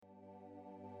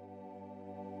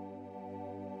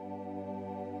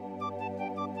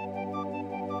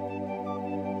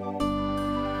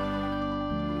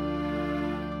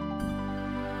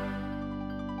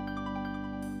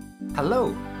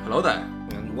Hello, Hello there.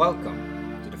 and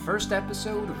welcome to the first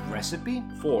episode of Recipe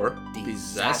For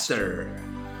Disaster.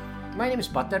 My name is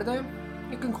Patterde.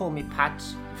 You can call me Pat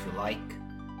if you like.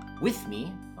 With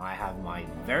me, I have my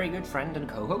very good friend and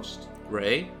co-host.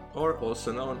 Ray, or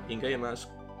also known in game as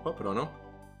Paprono.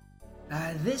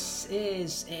 This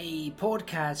is a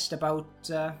podcast about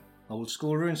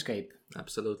Oldschool Runescape.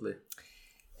 Absolutely.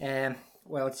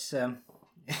 Well,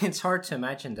 it's hard to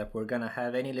imagine that we're gonna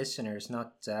have any listeners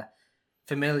not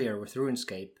familiar with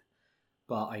RuneScape,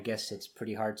 but I guess it's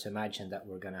pretty hard to imagine that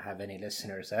we're gonna have any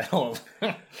listeners at all.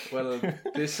 Well,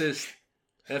 this is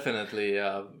definitely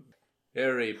a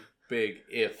very big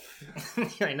if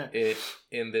I know.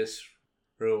 in this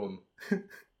room.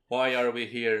 Why are we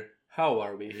here? How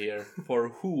are we here? For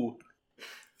who?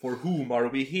 For whom are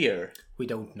we here? We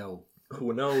don't know.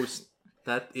 Who knows?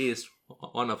 That is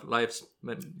one of life's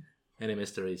many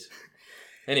mysteries.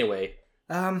 Anyway.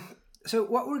 So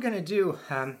what we're gonna do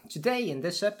today in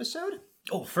this episode?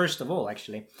 Oh, first of all,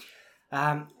 actually,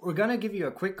 we're gonna give you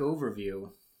a quick overview,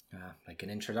 like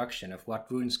an introduction of what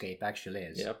RuneScape actually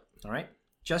is. Yep. All right.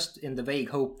 Just in the vague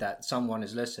hope that someone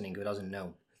is listening who doesn't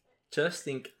know. Just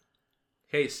in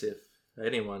case if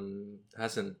anyone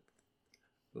hasn't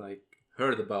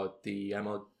heard about the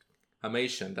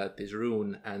amalgamation that is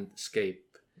Rune and Scape,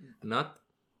 not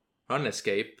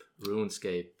Runescape,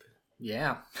 RuneScape.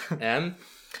 Yeah. And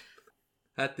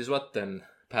that is what then,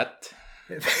 Pat?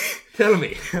 Tell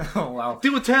me. Oh, wow.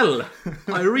 Do tell.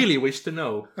 I really wish to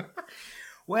know.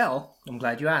 Well, I'm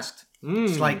glad you asked.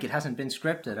 It's like it hasn't been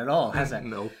scripted at all, has it?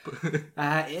 Nope.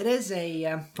 It is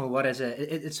what is it?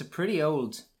 It's a pretty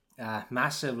old,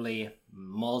 massively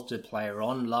multiplayer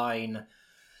online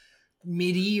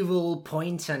medieval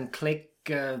point and click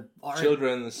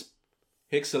Children's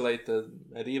pixelated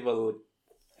medieval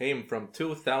game from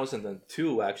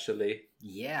 2002 actually.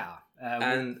 Yeah.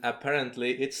 And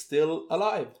apparently it's still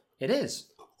alive. It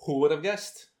is. Who would have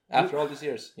guessed after all these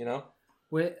years, you know?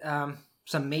 With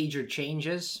some major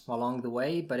changes along the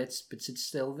way, but it's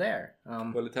still there.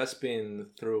 Well, it has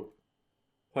been through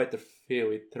quite a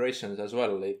few iterations as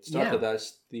well. It started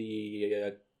as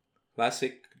the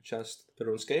classic, just the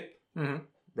RuneScape,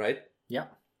 right? Yeah.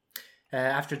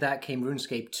 After that came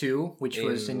RuneScape 2, which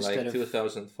was instead of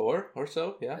 2004 or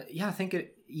so, yeah. Yeah, I think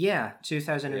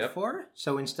 2004. Yep.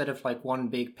 So instead of like one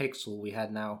big pixel, we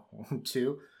had now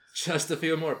two. Just a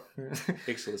few more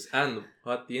pixels. And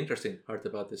what the interesting part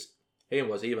about this game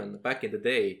was, even back in the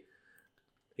day,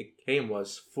 the game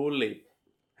was fully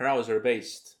browser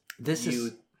based.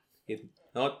 You did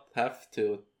not have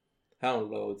to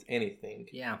download anything.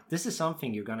 Yeah, this is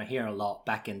something you're gonna hear a lot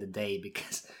back in the day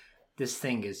because this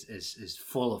thing is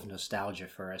full of nostalgia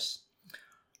for us.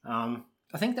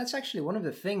 I think that's actually one of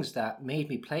the things that made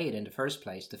me play it in the first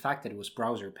place. The fact that it was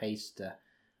browser based.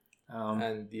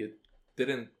 And you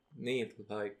didn't need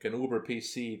like an Uber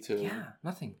PC to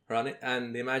nothing run it.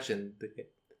 And imagine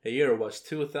the year was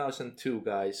 2002,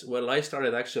 guys. Well, I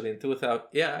started actually in 2000.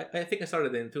 Yeah, I think I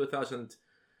started in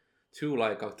 2002,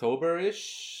 like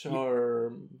October-ish,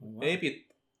 or maybe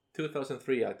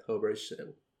 2003 October-ish.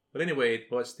 But anyway, it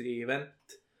was the event.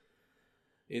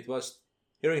 It was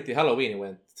during the Halloween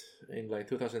event in like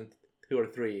 2002 or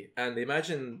 3. And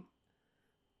imagine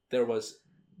there was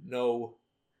no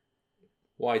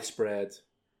widespread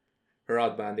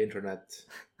broadband internet.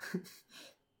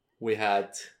 We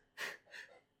had...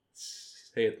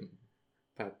 Say it,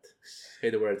 Pat.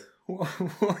 Say the word.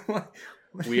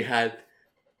 We had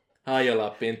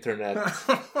dial-up internet.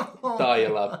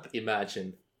 Dial-up,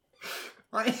 imagine.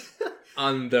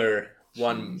 Under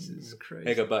 1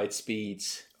 megabyte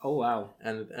speeds. Oh wow.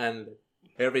 And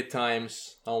every time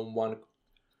someone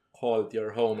called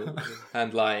your home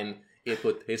landline, it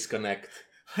would disconnect.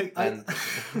 And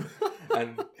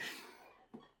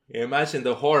imagine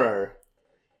the horror.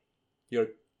 You're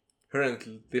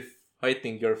currently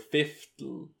fighting your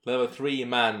 5th level 3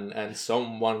 man, and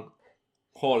someone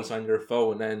calls on your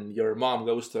phone, and your mom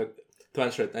goes to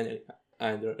answer it,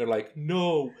 and you're like,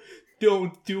 no,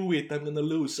 don't do it, I'm gonna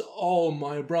lose all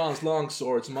my bronze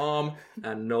longswords, Mom.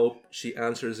 And nope, she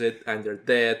answers it, and you're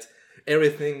dead.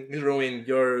 Everything is ruined.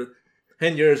 You're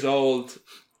 10 years old.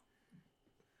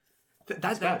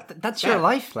 That's your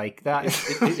life, like that.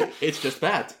 It's just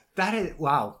bad. That is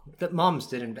wow. That moms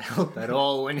didn't help at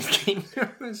all when it came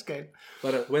to RuneScape.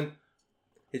 But when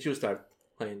did you start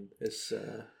playing this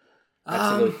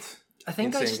absolute? I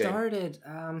think I insane started.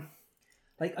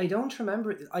 Like I don't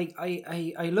remember.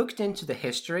 I looked into the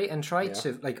history and tried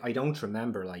to I don't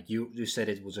remember. Like you said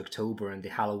it was October and the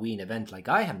Halloween event. Like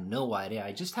I have no idea.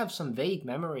 I just have some vague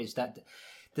memories that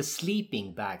the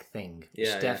sleeping bag thing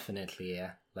is definitely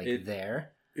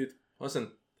there. It wasn't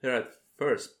there at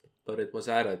first, but it was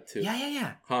added to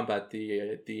combat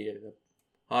the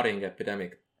hoarding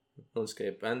epidemic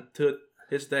RuneScape, and to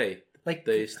this day, like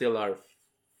they still are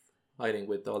fighting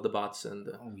with all the bots and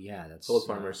that's gold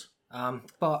farmers.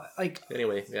 But like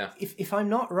anyway, if I'm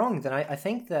not wrong, then I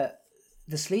think that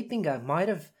the sleeping guy might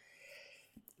have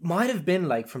been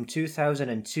like from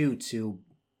 2002 to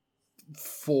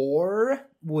 4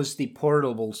 was the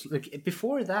portables. Like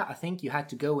before that, I think you had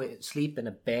to go sleep in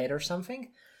a bed or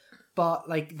something. But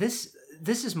like this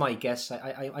is my guess.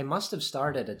 I must have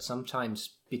started at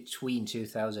sometimes between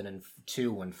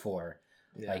 2002 and 4.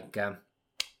 Yeah. Like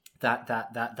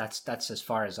that's as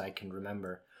far as I can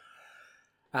remember.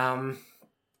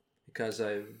 Because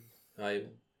I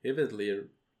vividly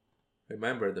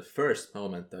remember the first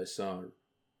moment I saw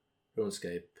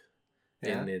RuneScape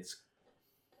in its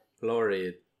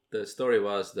glory. The story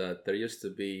was that there used to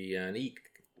be an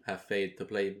e-cafe to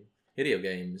play video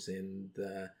games in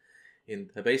the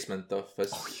basement of a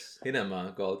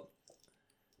cinema called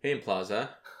Game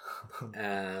Plaza,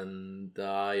 and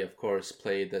I of course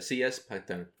played the CS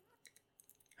pattern,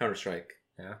 Counter-Strike.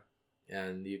 Yeah,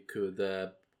 and you could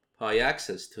buy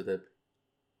access to the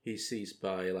PCs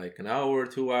by like an hour,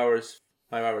 2 hours,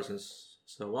 5 hours, and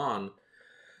so on.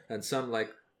 And some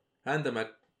like random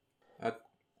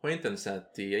acquaintance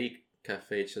at the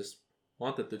e-cafe just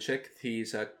wanted to check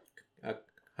his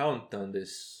account on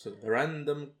this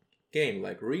random game,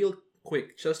 like real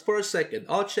quick, just for a second.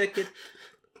 I'll check it.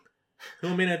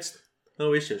 2 minutes,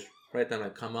 no issues. Right then,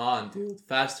 like, come on, dude,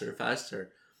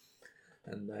 faster.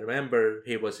 And I remember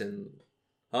he was in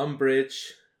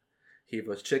Umbridge. He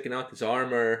was checking out his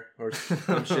armor or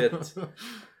some shit,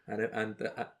 and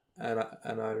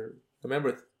I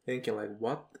remember thinking like,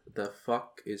 what the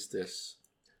fuck is this?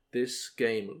 This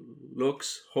game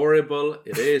looks horrible.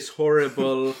 It is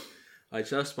horrible. I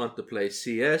just want to play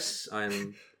CS.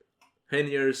 I'm 10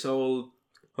 years old.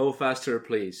 Go faster,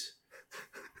 please.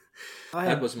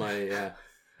 That was my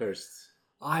first.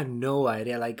 I have no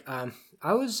idea. Like,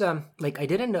 I was like,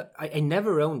 I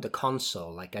never owned a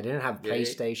console. Like, I didn't have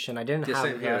PlayStation. I didn't have.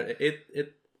 Same here.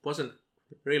 It wasn't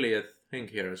really a thing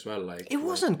here as well. Like, it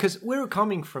wasn't, because we're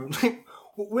coming from.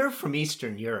 We're from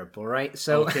Eastern Europe, all right.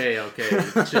 So okay,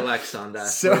 chillax on that.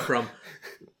 So, we're from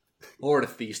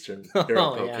Northeastern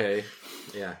Europe. Okay,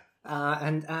 yeah.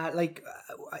 Like,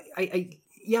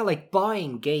 like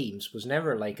buying games was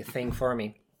never like a thing for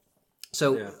me.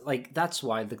 So like that's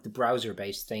why the browser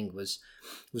based thing was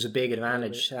a big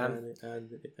advantage. And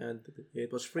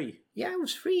it was free. Yeah, it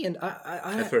was free, and I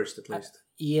at first at least.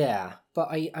 But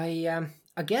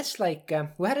I guess like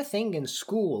we had a thing in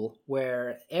school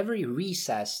where every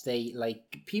recess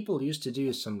people used to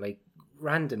do some like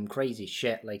random crazy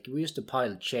shit. Like we used to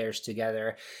pile chairs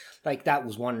together. Like that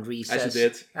was one recess.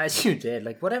 As you did.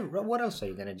 Like whatever. What else are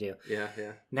you gonna do? Yeah.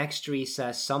 Next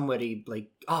recess, somebody like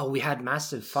we had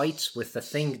massive fights with the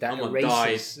thing that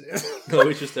erases. No,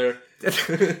 it's just there.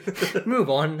 Move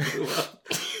on.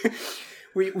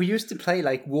 We used to play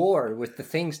like war with the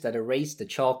things that erase the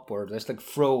chalkboard. Let's like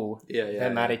throw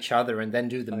them at each other and then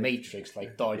do the matrix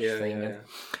like dodge thing.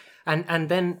 And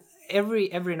then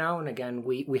every now and again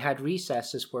we had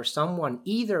recesses where someone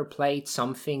either played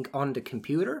something on the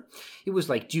computer. It was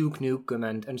like Duke Nukem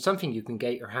and something you can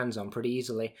get your hands on pretty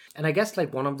easily. And I guess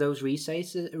like one of those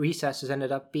recesses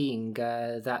ended up being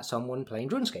that someone playing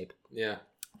RuneScape. Yeah.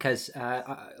 Because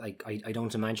I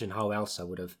don't imagine how else I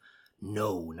would have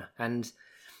known. And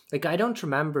like I don't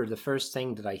remember the first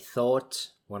thing that I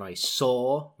thought when I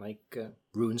saw like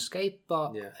RuneScape,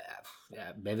 but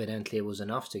evidently it was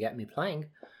enough to get me playing.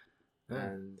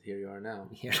 And here you are now.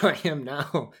 Here I am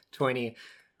now. 20.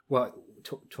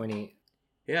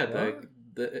 Yeah,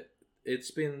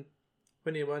 it's been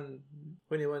 21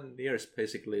 years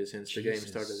basically since the game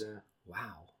started.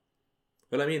 Wow.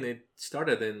 Well, I mean, it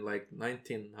started in like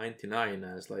 1999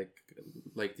 as like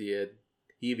the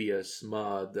EVS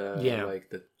mod, like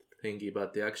the thingy,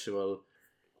 but the actual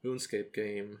RuneScape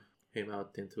game came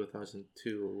out in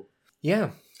 2002.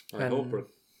 Yeah. I hope we're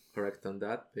correct on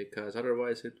that, because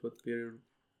otherwise it would be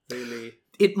really...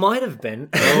 It might have been.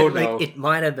 Oh, like, no. It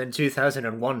might have been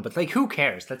 2001, but like, who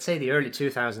cares? Let's say the early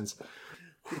 2000s.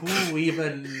 Who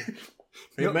even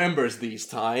remembers these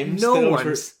times? No Those one.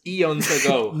 were eons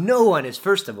ago. No one is,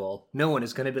 first of all, no one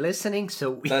is going to be listening,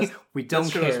 so we don't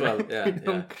that's care. true as well.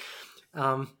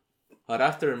 Yeah. But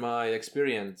after my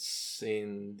experience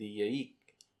in the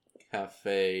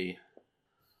e-cafe,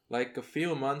 like a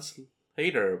few months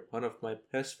later, one of my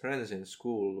best friends in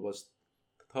school was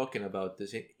talking about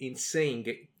this insane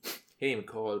game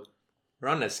called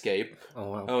Runescape.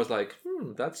 Oh, wow. I was like,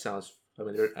 that sounds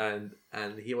familiar.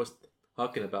 And he was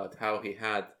talking about how he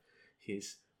had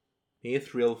his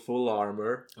mithril full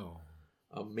armor,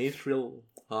 a mithril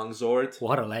longsword,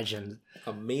 What a legend.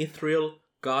 a mithril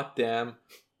goddamn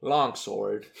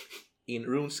longsword in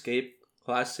RuneScape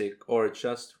Classic, or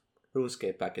just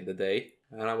RuneScape back in the day.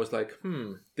 And I was like,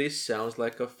 this sounds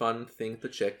like a fun thing to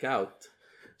check out.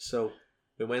 So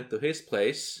we went to his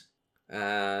place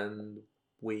and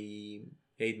we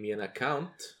made me an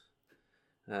account,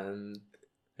 and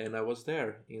I was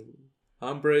there in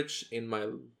Umbridge, in my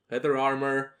leather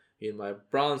armor, in my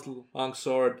bronze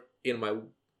longsword, in my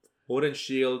wooden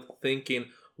shield, thinking,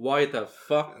 why the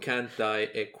fuck can't I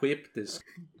equip this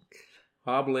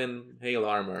goblin hail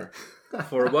armor?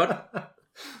 For what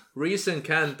reason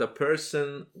can't a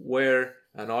person wear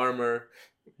an armor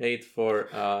made for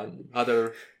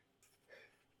other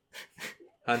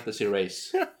fantasy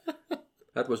race?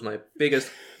 That was my biggest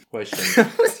question.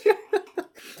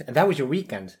 And that was your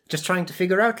weekend, just trying to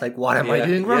figure out, like, what am I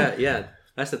doing wrong? Yeah.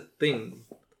 That's the thing.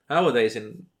 Nowadays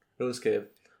in RuneScape,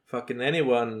 fucking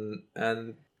anyone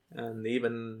and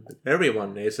even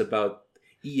everyone is about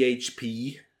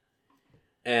EHP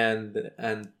and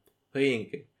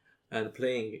playing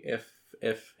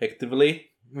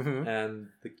effectively and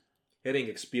getting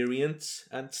experience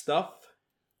and stuff.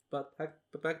 But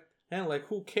back then, like,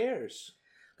 who cares?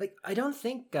 Like, I don't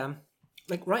think,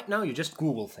 like, right now you just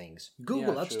Google things.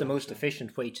 Google, that's the most true.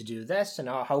 efficient way to do this, and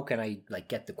how can I, like,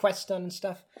 get the quest done and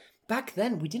stuff. Back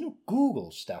then, we didn't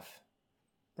Google stuff,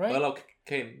 right? Well,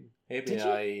 okay, maybe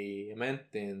I meant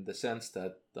in the sense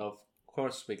that, of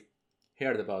course, we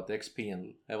heard about XP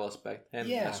and levels back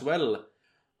then as well,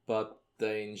 but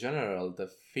in general, the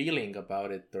feeling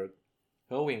about it or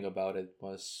going about it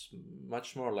was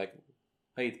much more like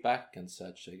laid back and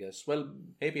such, I guess. Well,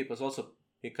 maybe it was also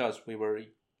because we were you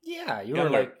younger were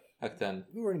like back then.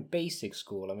 You were in basic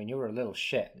school. I mean, you were a little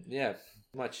shit. Yeah,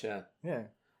 much. Yeah.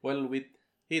 Well, we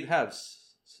did have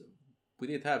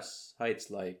sites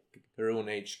like Rune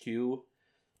HQ,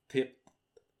 Tip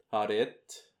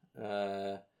It,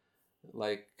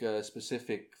 like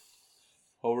specific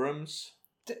forums.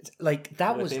 Like,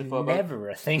 that was never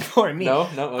a thing for me. No,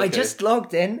 okay. I just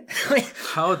logged in.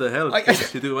 How the hell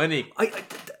did you do any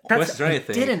quests or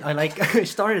anything? I didn't. I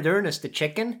started Ernest the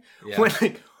Chicken when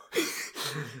I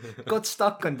got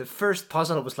stuck on the first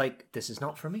puzzle. I was like, this is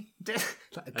not for me.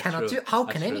 I cannot do. How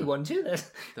can anyone do this?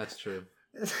 That's true.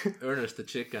 Ernest the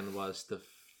Chicken was the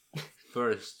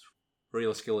first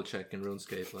real skill check in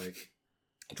RuneScape. Like,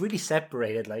 it really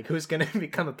separated, like, who's going to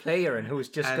become a player and who's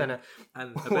just going to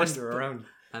wander around.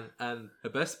 And the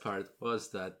best part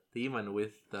was that even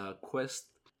with the quest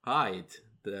hide,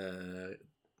 it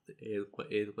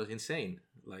was insane.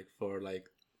 Like, for like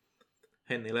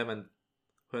 10, 11,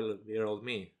 12-year-old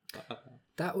me.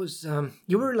 That was,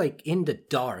 you were like in the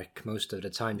dark most of the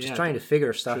time, just trying to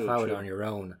figure stuff out on your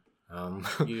own.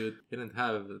 You didn't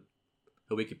have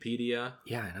a Wikipedia.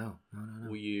 Yeah, I know.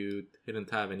 No. You didn't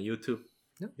have any YouTube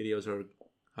videos or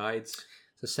guides.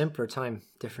 It's a simpler time,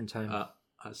 different time.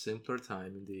 A simpler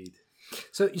time indeed.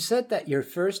 So you said that your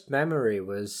first memory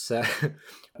was that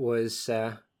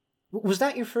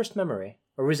your first memory,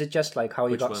 or was it just like how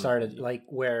you got started, like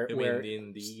where mean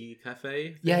in the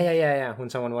cafe? Yeah. When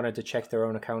someone wanted to check their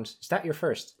own account, is that your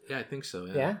first? Yeah, I think so.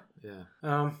 Yeah.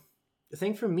 The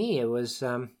thing for me, it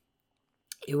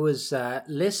was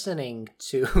listening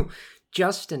to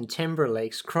Justin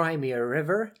Timberlake's "Cry Me a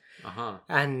River"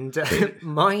 and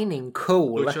mining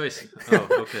coal. Good choice. Oh,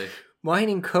 okay.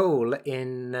 Mining coal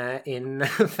in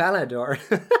Falador,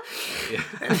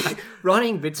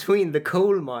 running between the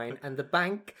coal mine and the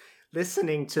bank,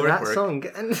 listening to that song,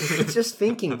 and just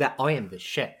thinking that I am the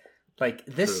shit. Like,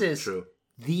 this is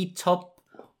the top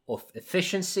of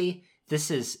efficiency.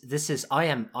 This is I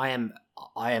am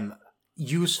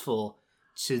useful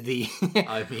to the.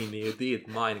 I mean, you did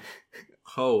mine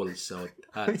coal, so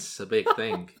that's a big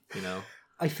thing, you know.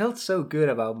 I felt so good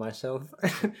about myself.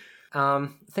 I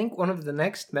think one of the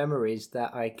next memories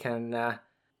that I can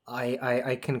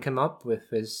come up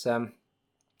with is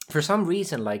for some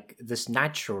reason, like, this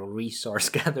natural resource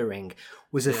gathering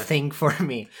was a thing for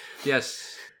me.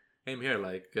 Yes, same here.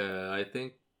 Like, I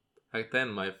think back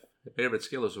then my favorite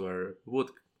skills were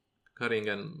wood cutting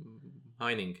and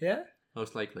mining. Yeah,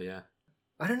 most likely. Yeah.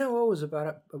 I don't know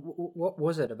what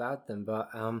was it about them, but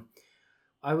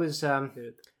I was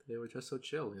they were just so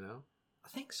chill, you know. I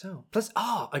think so. Plus,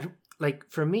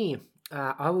 for me,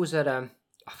 I was in,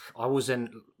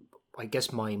 I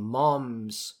guess, my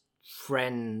mom's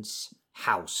friend's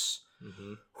house,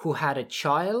 who had a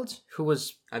child who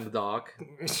was, and the dog,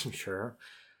 sure,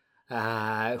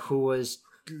 who was,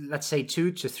 let's say,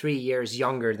 2 to 3 years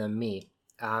younger than me,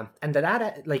 And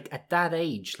at that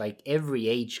age, like every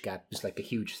age gap is like a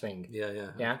huge thing.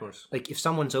 Yeah, of course. Like if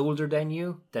someone's older than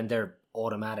you, then they're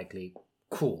automatically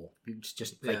cool. You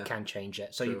just like can't change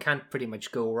it. So you can't pretty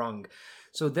much go wrong.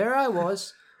 So there I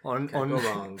was on go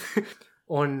wrong.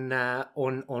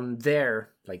 on their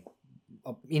like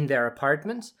in their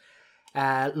apartment,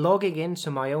 logging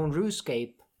into my own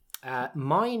RuneScape,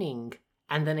 mining,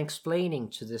 and then explaining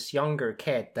to this younger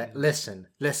kid that listen,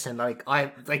 like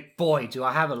boy, do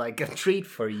I have a treat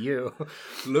for you.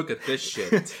 Look at this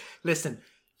shit. Listen,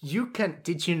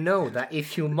 did you know that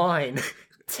if you mine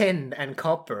tin and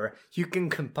copper, you can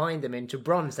combine them into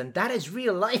bronze, and that is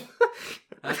real life.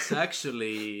 That's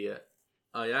actually,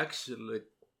 I actually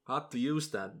had to use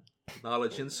that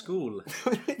knowledge in school.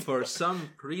 For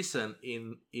some reason,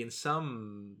 in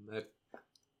some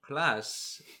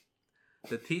class,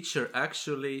 the teacher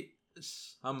actually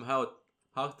somehow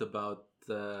talked about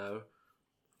I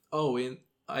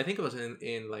think it was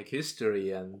in like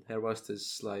history, and there was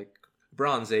this like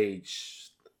Bronze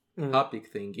Age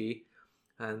topic thingy,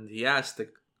 and he asked the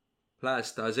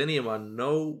class, does anyone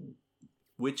know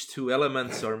which two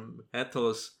elements or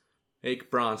metals make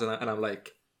bronze? And I'm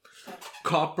like,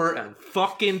 copper and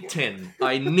fucking tin.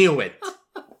 I knew it.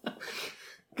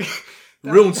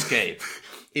 RuneScape.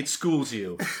 It schools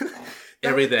you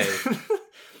every day.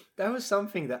 That was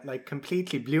something that like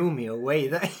completely blew me away.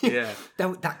 That's real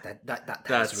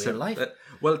life.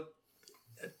 Well,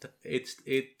 it's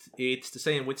the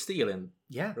same with steel in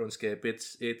RuneScape.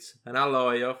 It's an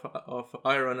alloy of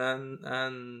iron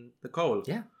and the coal.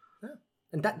 Yeah.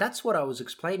 And that's what I was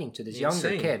explaining to this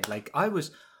younger kid. Like I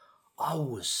was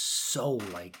so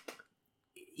like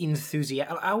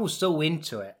enthusiastic. I was so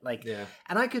into it. Like,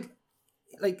 and I could,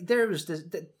 like,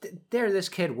 this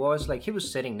kid was like, he was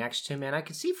sitting next to me, and I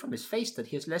could see from his face that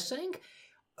he was listening.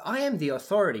 I am the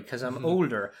authority because I'm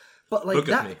older. But like, look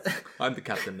at me, I'm the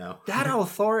captain now. That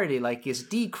authority like is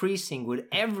decreasing with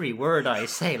every word I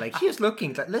say. Like he's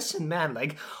looking like, listen, man,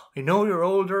 like I know you're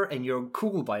older and you're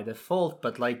cool by default,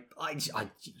 but like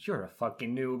you're a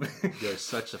fucking noob. You're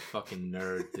such a fucking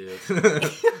nerd, dude.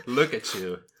 Look at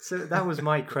you. So that was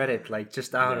my credit, like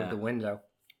just out of the window.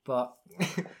 But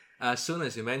as soon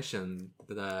as you mentioned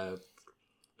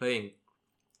playing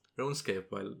RuneScape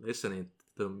while listening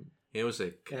to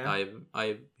music,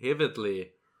 I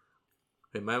vividly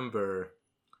remember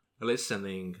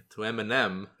listening to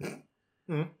Eminem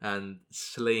and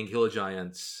slaying hill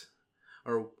giants,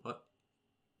 or what?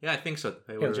 Yeah, I think so.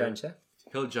 Hill giants,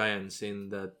 hill giants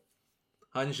in the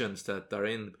dungeons that are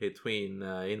in between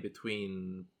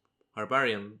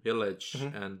Barbarian Village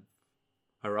and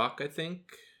Iraq. I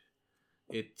think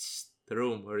it's the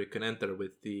room where you can enter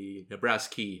with the brass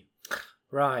key.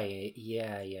 Right.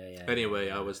 Yeah. Anyway,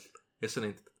 I was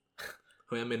listening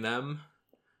to Eminem.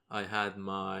 I had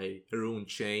my rune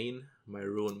chain, my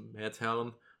rune head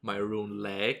helm, my rune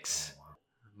legs,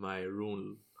 my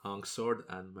rune longsword,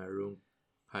 and my rune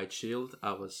kite shield.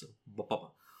 I was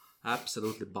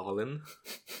absolutely ballin'.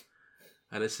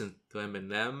 I listened to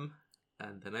Eminem,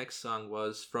 and the next song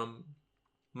was from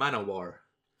Manowar.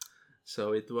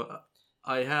 So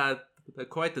I had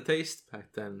quite the taste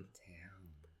back then. Damn,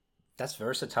 that's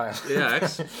versatile. Yeah,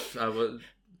 I was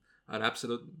an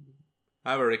absolute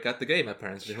maverick at the game,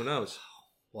 apparently. Who knows?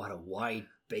 What a wide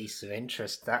base of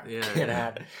interest that kid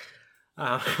had.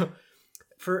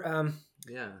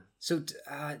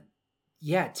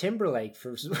 Timberlake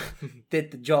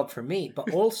did the job for me,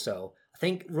 but also I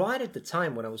think right at the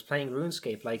time when I was playing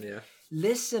RuneScape,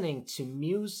 listening to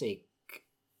music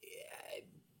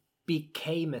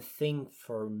became a thing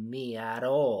for me at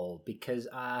all, because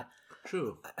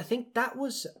true. I think that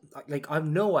was like, I've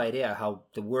no idea how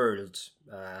the world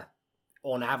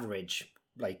on average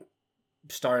like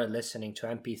started listening to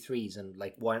MP3s and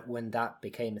like when that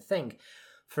became a thing.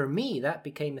 For me, that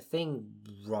became a thing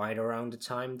right around the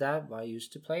time that I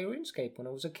used to play RuneScape when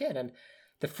I was a kid. And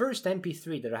the first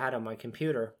MP3 that I had on my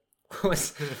computer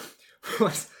was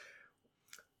what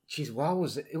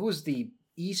was it? It was the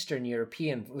Eastern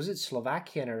European, was it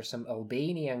Slovakian or some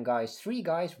Albanian guys? 3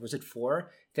 guys, was it 4?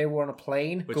 They were on a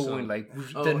plane going song? Like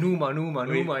the Numa.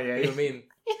 Yeah. You mean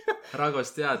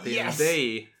Ragos Teatin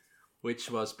Day,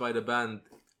 which was by the band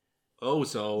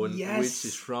Ozone, which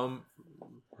is from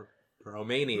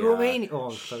Romania. Oh,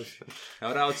 close.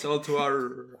 Shout outs all to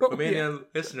our Romanian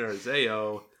listeners.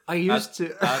 Ayo.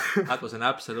 That was an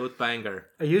absolute banger.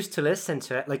 I used to listen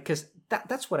to it, like, because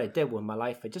that's what I did with my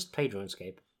life. I just played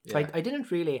RuneScape. Yeah. Like, I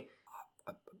didn't really.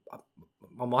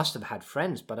 I must have had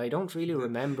friends, but I don't really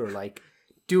remember like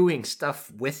doing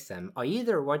stuff with them. I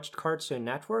either watched Cartoon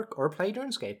Network or played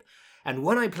RuneScape. And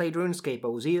when I played RuneScape, I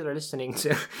was either listening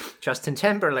to Justin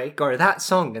Timberlake or that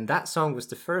song, and that song was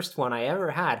the first one I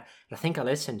ever had. And I think I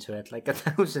listened to it like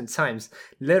 1,000 times,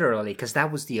 literally, because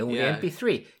that was the only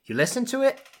MP3. You listen to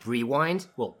it, rewind,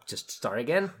 well, just start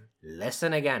again,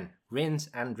 listen again, rinse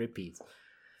and repeat.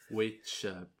 Which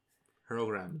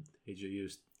program did you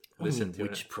use to listen to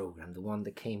which program? The one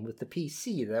that came with the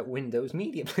PC, that Windows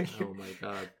Media Player. Oh my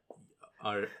god.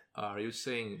 Are you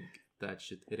saying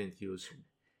that you didn't use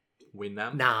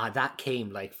Winamp? Nah, that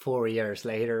came like 4 years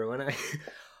later when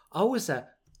I was a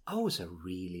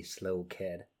really slow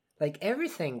kid. Like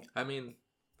everything. I mean,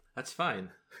 that's fine.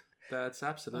 That's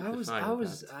absolutely fine.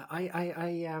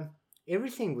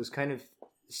 Everything was kind of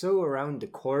so around the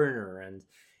corner, and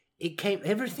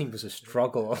everything was a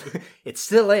struggle. It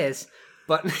still is,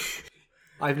 but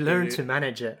I've learned to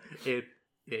manage it.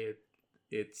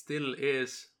 It still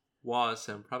is, was,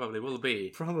 and probably will be.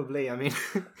 Probably, I mean...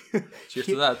 Cheers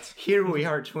to that. Here we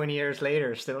are 20 years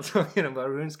later, still talking about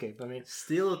RuneScape. I mean...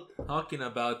 Still talking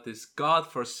about this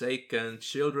godforsaken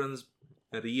children's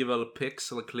medieval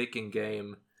pixel clicking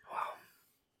game. Wow.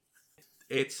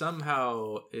 It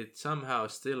somehow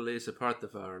still is a part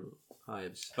of our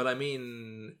lives. But I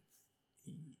mean,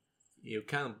 you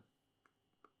can't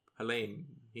blame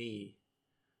me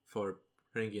for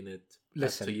bringing it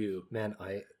back to you. Man,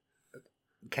 I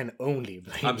can only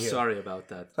blame I'm you. sorry about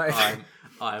that.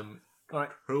 I'm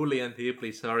truly and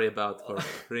deeply sorry about for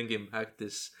bringing back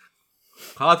this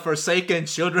godforsaken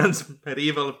children's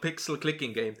medieval pixel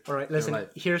clicking game. All right, listen.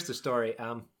 Here's the story.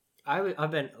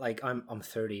 I've been like I'm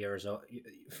 30 years old.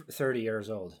 30 years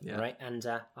old, yeah. Right? And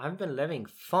I've been living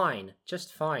fine,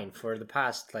 just fine for the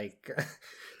past like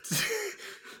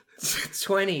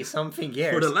 20 something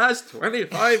years. For the last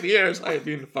 25 years, I've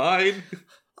been fine.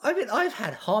 I've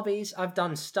had hobbies. I've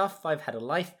done stuff. I've had a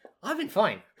life. I've been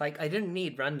fine. Like I didn't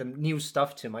need random new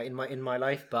stuff in my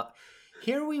life. But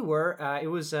here we were. It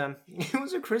was a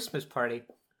Christmas party.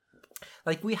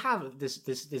 Like we have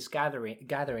this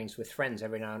gatherings with friends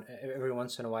every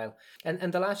once in a while.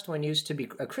 And the last one used to be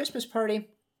a Christmas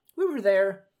party. We were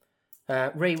there.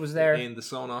 Ray was there. In the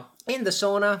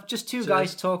sauna. Just two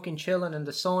guys talking, chilling in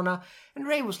the sauna. And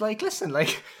Ray was like, listen,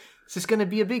 like, this is going to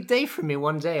be a big day for me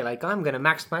one day. Like, I'm going to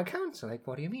max my accounts. I'm like,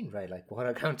 what do you mean, Ray? Like, what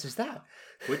account is that?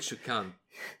 Which account?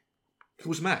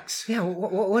 Who's Max? Yeah,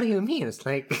 what do you mean? It's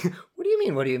like, what do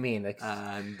you mean? Like,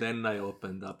 and then I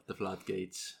opened up the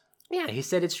floodgates. Yeah, he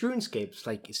said it's RuneScape. It's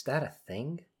like, is that a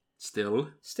thing? Still,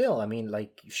 I mean,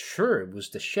 like, sure, it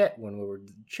was the shit when we were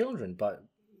children, but,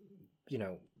 you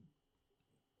know,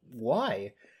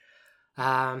 why?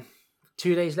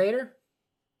 2 days later,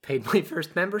 paid my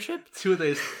first membership. 2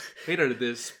 days later,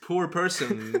 this poor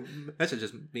person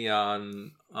messages me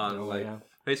on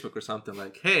Facebook or something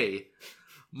like, "Hey,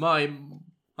 my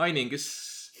mining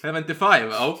is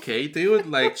 75. Okay, dude,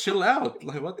 like chill out.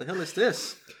 Like, what the hell is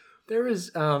this?" There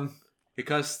is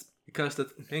because the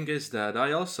thing is that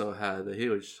I also had a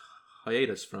huge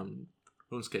hiatus from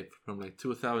RuneScape from like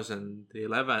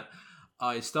 2011.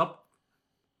 I stopped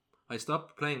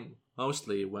playing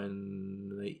mostly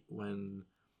when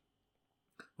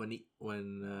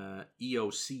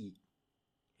EOC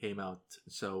came out.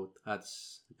 So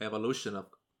that's evolution of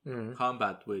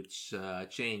combat, which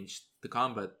changed the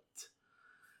combat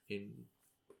in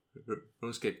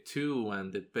RuneScape 2,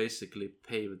 and it basically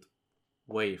paved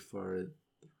way for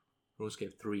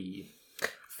RuneScape 3.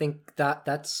 I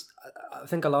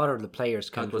think a lot of the players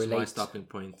can relate. That was my stopping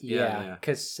point. Yeah,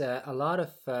 because a lot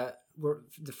of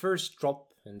the first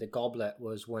drop in the goblet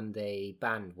was when they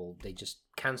just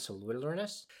cancelled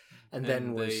Wilderness, and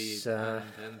then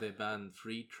they banned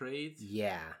free trade.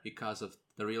 Yeah, because of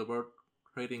the real world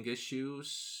trading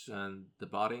issues and the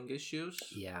botting issues.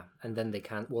 Yeah, and then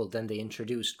they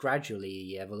introduced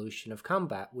gradually evolution of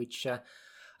combat, which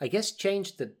I guess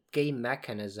changed the game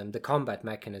mechanism, the combat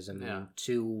mechanism,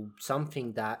 to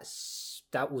something that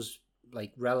was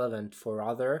like relevant for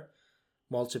other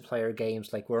multiplayer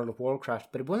games like World of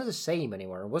Warcraft, but it wasn't the same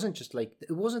anymore. It wasn't just like,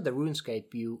 it wasn't the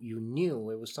RuneScape you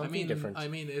knew. It was something different. I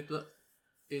mean, it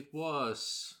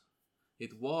was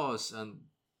and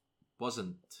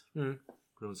wasn't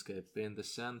RuneScape, in the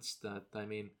sense that, I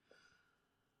mean,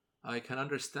 I can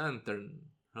understand their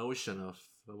notion of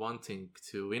wanting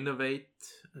to innovate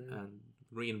and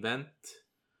reinvent,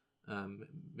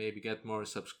 maybe get more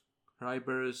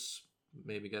subscribers,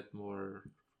 maybe get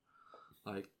more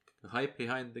like hype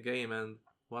behind the game and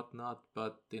whatnot.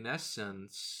 But in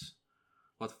essence,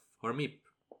 what for me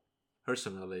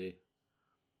personally,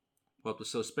 what was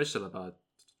so special about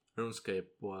RuneScape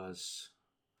was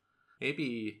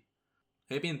maybe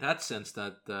in that sense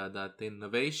that that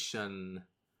innovation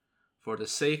for the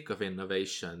sake of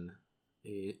innovation,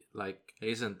 like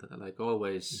isn't like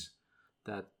always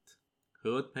that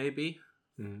good, maybe,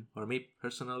 or me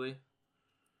personally.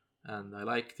 And I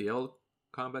like the old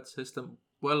combat system.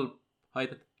 Well, I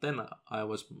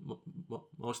was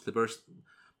mostly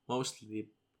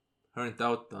burnt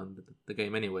out on the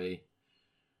game anyway,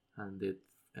 and it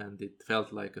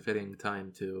felt like a fitting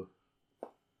time to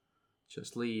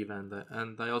just leave. And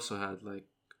I also had like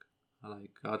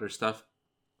other stuff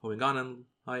going on in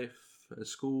life,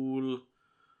 school.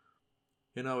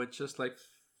 It just like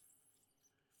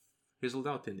fizzled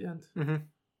out in the end.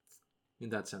 In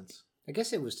that sense. I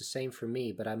guess it was the same for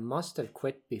me, but I must have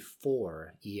quit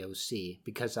before EOC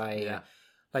because I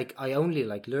only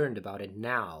like learned about it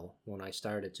now when I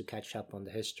started to catch up on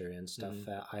the history and stuff.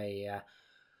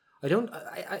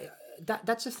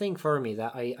 That's a thing for me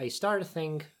that I start a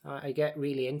thing, I get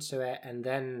really into it, and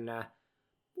then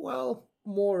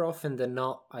more often than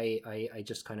not I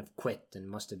just kind of quit, and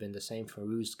must have been the same for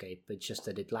RuneScape. It's just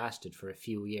that it lasted for a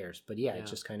few years, but it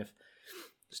just kind of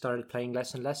started playing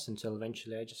less and less until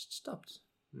eventually I just stopped.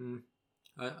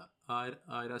 I'd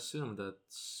assume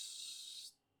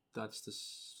that's the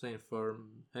same for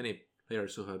any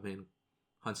players who have been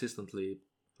consistently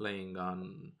playing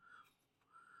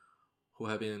who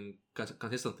have been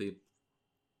consistently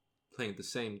playing the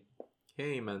same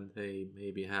game, and they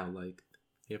maybe have like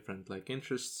different like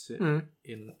interests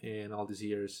in all these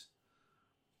years,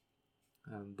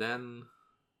 and then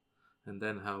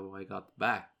how I got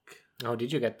back. How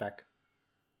did you get back?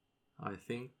 I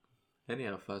think any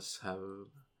of us have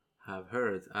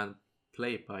heard and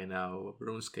play by now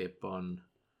RuneScape on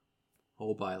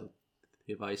mobile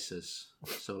devices,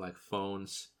 so like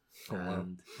phones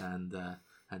and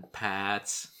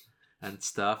pads and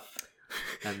stuff.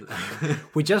 And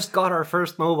we just got our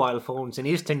first mobile phones in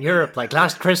Eastern Europe like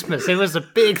last Christmas. It was a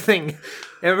big thing.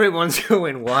 Everyone's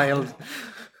going wild.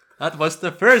 That was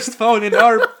the first phone in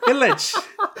our village.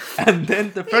 And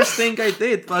then the first thing I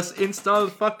did was install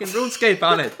fucking RuneScape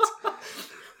on it.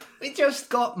 We just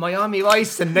got Miami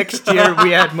Vice, and next year we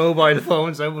had mobile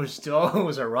phones. It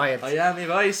was a riot. Miami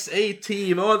Vice,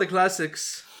 A-Team, all the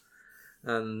classics.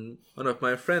 And one of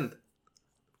my friends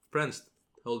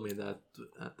told me that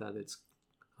it's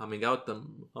coming out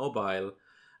on mobile,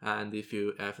 and if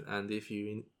you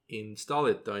install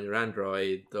it on your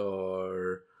Android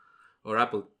or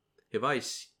Apple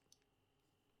device,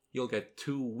 you'll get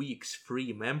 2 weeks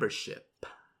free membership.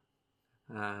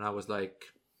 And I was like,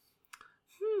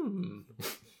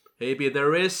 maybe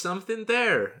there is something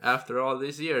there after all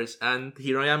these years. And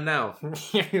here I am now.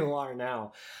 Here you are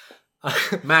now.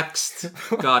 Maxed.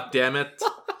 God damn it.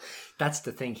 That's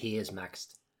the thing, he is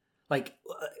maxed. Like,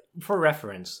 for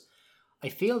reference, I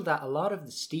feel that a lot of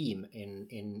the Steam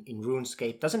in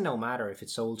RuneScape doesn't matter if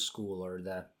it's old school or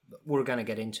we're going to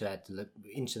get into that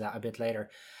a bit later.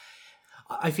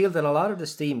 I feel that a lot of the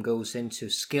Steam goes into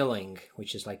skilling,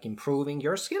 which is like improving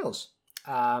your skills.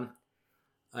 I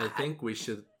think we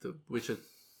should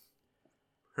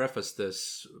preface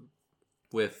this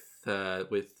with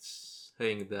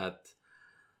saying that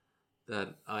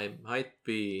I might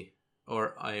be,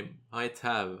 or I might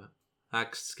have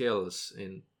maxed skills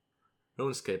in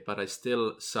RuneScape, but I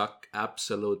still suck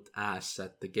absolute ass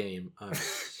at the game.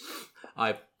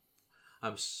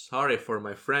 I'm sorry for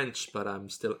my French, but I'm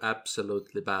still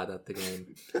absolutely bad at the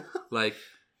game. Like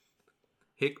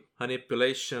hit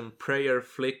manipulation, prayer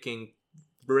flicking,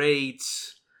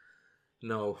 braids.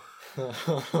 No.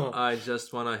 I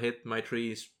just want to hit my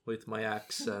trees with my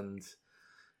axe and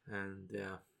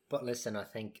yeah. But listen, I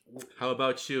think... How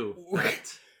about you,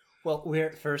 Matt? Well,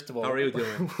 first of all... How are you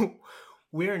doing?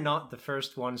 We're not the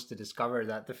first ones to discover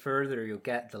that the further you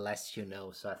get, the less you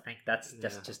know. So I think that's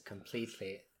just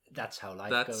completely... That's how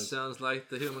life goes. That sounds like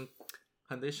the human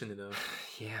condition,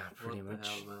 Yeah, pretty much.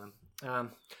 Hell, man?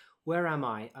 Where am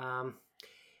I?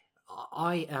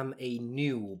 I am a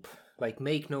noob. Like,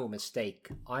 make no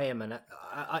mistake. I am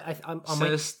I'm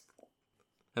Says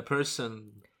a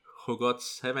person who got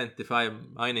 75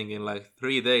 mining in like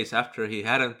 3 days after he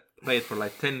hadn't played for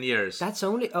like 10 years. That's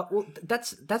only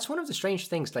that's one of the strange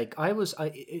things. Like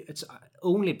it's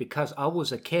only because I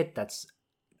was a kid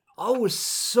I was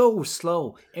so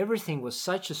slow. Everything was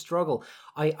such a struggle.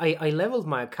 I leveled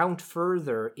my account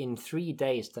further in 3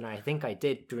 days than I think I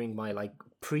did during my like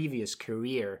previous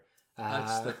career.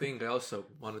 That's the thing I also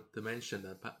wanted to mention,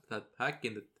 that back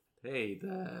in the day,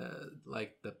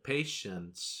 the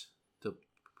patience to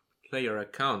play your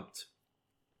account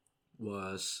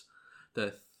was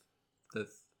the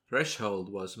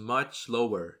threshold was much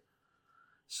lower.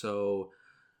 So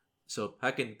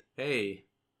back in the day,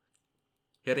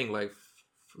 getting like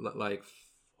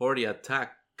or the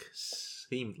attack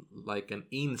seemed like an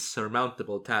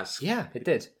insurmountable task. Yeah, it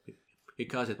did.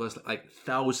 Because it was like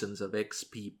thousands of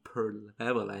XP per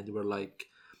level, and you were like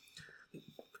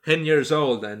 10 years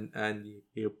old, and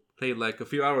you played like a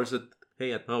few hours a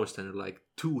day at most, and you're like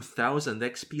 2,000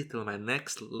 XP till my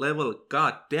next level.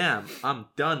 God damn, I'm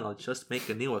done. I'll just make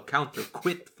a new account or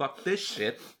quit. Fuck this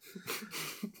shit.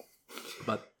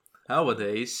 But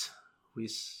nowadays, we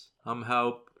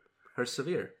somehow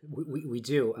persevere. We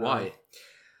do. Why?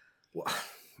 Well,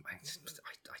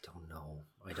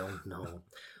 I don't know.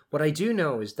 What I do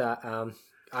know is that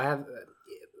I have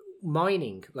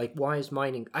mining. Like, why is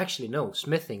mining? Actually, no.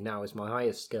 Smithing now is my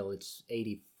highest skill. It's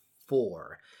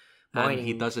 84. Mining, and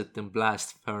he does it in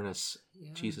blast furnace.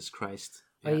 Yeah. Jesus Christ.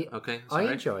 Yeah. Okay. Sorry.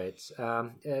 I enjoy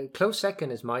it. Close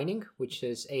second is mining, which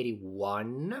is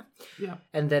 81. Yeah.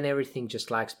 And then everything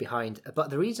just lags behind. But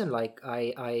the reason, like,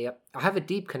 I have a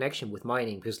deep connection with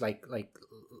mining because,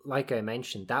 like I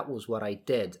mentioned, that was what I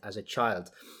did as a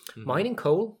child. Mm-hmm. Mining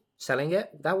coal, selling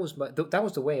it. That was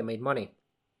the way I made money.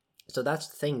 So that's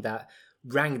the thing that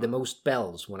rang the most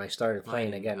bells when I started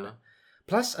playing again. Yeah.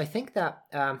 Plus, I think that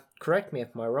correct me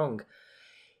if I'm wrong.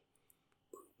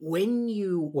 When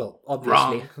you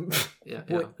obviously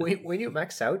when you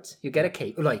max out, you get a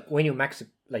cape. Like when you max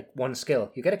like one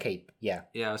skill, you get a cape. Yeah.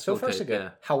 Yeah. So far so good. Yeah.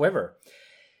 However,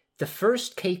 the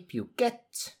first cape you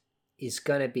get is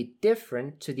gonna be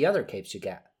different to the other capes you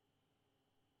get.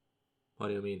 What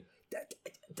do you mean?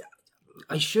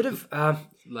 I should have.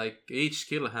 Like each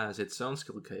skill has its own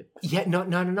skill cape. Yeah, no.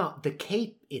 The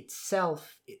cape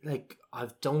itself, like I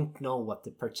don't know what the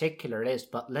particular is,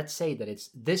 but let's say that it's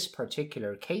this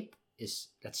particular cape is,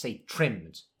 let's say,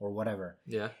 trimmed or whatever.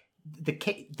 Yeah.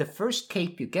 The first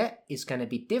cape you get is going to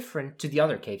be different to the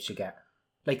other capes you get.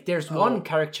 Like there's one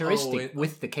characteristic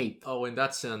with the cape. Oh, in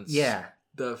that sense. Yeah.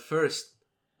 The first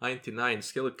 99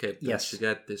 skill cape that you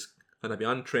get is going to be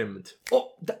untrimmed.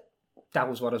 Oh, that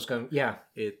was what I was going. Yeah.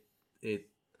 It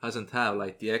doesn't have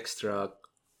like the extra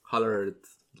colored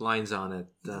lines on it,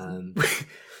 and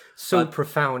but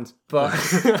profound. But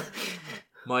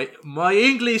my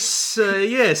English,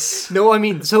 yes. No, I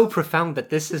mean so profound that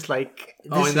this is like.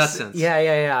 That sense.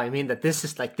 Yeah. I mean that this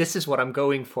is what I'm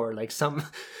going for. Like some.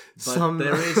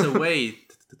 There is a way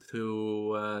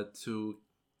to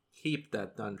keep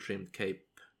that untrimmed cape.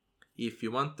 If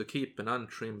you want to keep an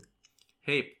untrimmed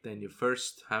cape, then you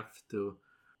first have to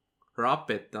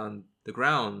drop it on the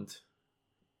ground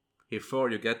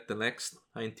before you get the next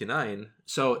 99.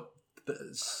 So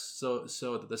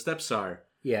the steps are: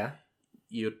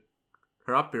 you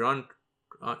drop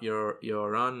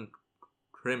your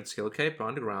untrimmed skill cape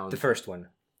on the ground. The first one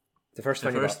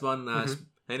as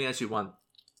many as you want.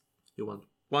 You want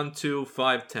 1, 2,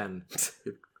 5, 10.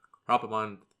 You drop them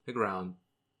on the ground.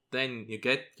 Then you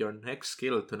get your next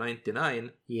skill to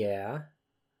 99. Yeah.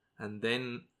 And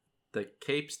then the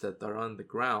capes that are on the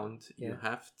ground, you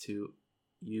have to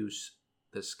use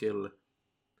the skill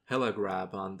Hella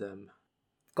Grab on them.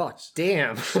 God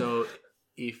damn. So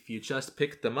if you just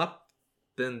pick them up,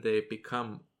 then they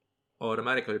become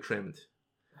automatically trimmed.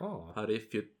 Oh. But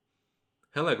if you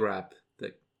Hella Grab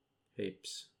the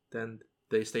capes, then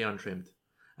they stay untrimmed.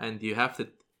 And you have to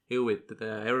do it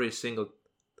every single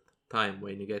time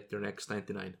when you get your next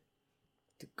 99.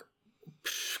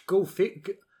 Go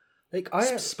fig. Like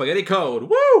Spaghetti code.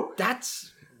 Woo!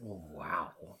 That's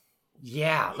wow.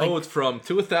 Yeah, code from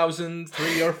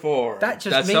 2003 or 4. That's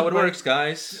how it works,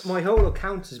 guys. My whole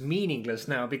account is meaningless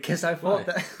now because I thought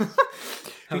that.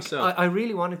 How so? I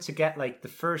really wanted to get like the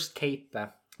first cape,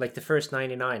 like the first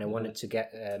 99. I wanted to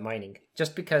get mining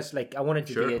just because, like, I wanted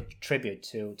to be a tribute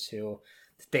to the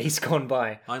days gone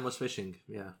by. I was fishing.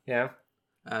 Yeah. Yeah.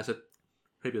 As a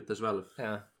tribute as well.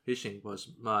 Yeah. Fishing was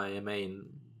my main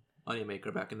money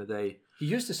maker back in the day. You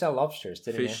used to sell lobsters,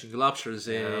 didn't you? Fishing lobsters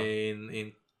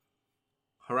in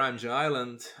Haramja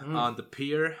Island on the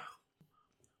pier.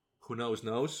 Who knows.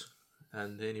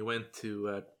 And then you went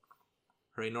to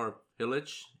Raynor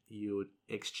Village. You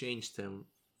exchanged them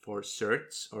for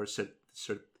certs or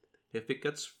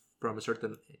certificates from a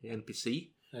certain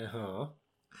NPC. Uh-huh.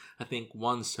 I think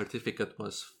one certificate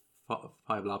was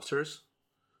 5 lobsters.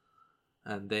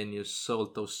 And then you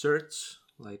sold those certs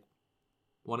like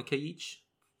 1k each,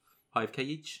 5k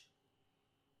each.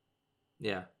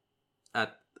 Yeah,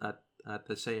 at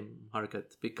the same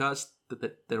market because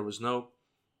there was no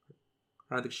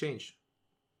grand exchange.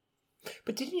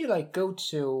 But didn't you like go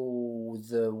to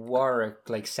the Warwick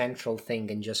like central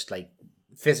thing and just like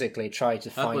physically try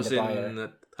to find a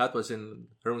buyer? That was in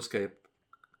RuneScape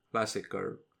Classic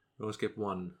or RuneScape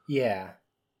 1. Yeah.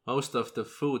 Most of the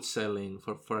food selling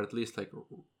for at least like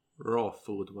raw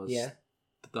food was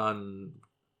done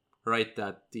right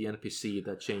at the NPC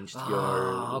that changed your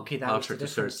okay, that was voucher the to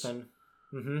difference search. then.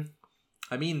 Mm-hmm.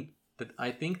 I mean,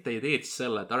 I think they did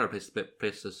sell at other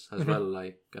places as well,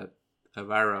 like at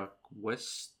Avara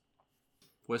West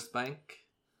Bank.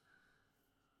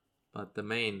 But the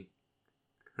main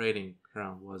trading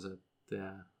ground was at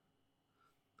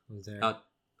Was there?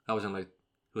 that was in like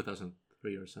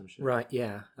 2003 or some shit. Right,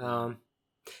 yeah.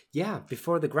 Yeah,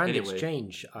 before the Grand Anyway,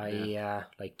 Exchange, I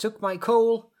like took my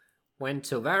coal, went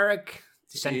to Varric,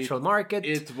 the Central Market,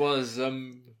 It was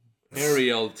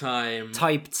aerial time.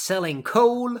 typed selling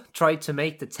coal, tried to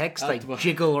make the text That like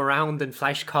jiggle around in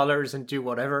flash colors and do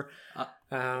whatever.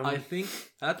 I think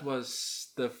that was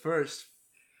the first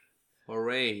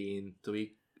foray into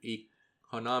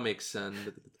economics and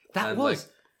That was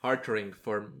like hardering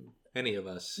for any of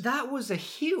us. that was a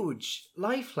huge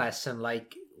life lesson.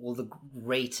 Like, well, the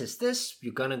rate is this.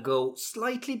 You're gonna go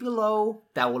slightly below.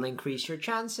 That will increase your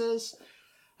chances.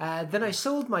 Then I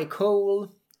sold my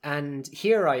coal, and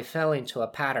here I fell into a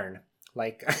pattern.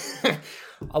 Like,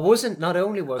 I wasn't. Not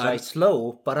only was I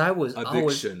slow, but I was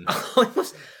addiction. I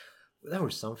was. There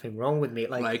was something wrong with me.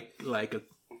 Like a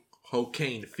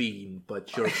cocaine fiend,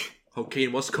 but your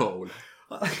cocaine was coal.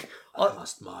 I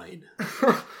must mine.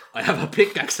 I have a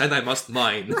pickaxe and I must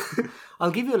mine.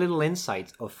 I'll give you a little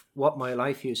insight of what my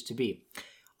life used to be.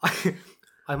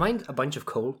 I mined a bunch of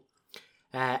coal.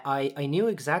 I knew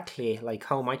exactly like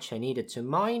how much I needed to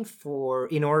mine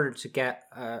in order to get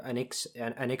an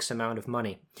X amount of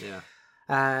money.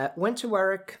 Yeah. Went to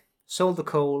work, sold the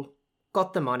coal,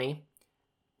 got the money,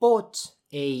 bought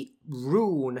a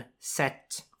rune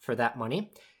set for that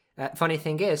money. Funny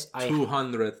thing is,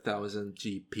 200,000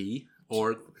 GP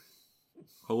or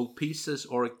gold pieces,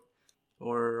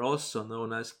 or also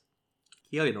known as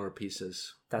Kielinor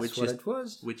pieces. That's what it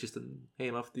was. Which is the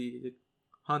name of the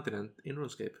continent in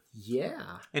RuneScape.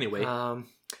 Yeah. Anyway,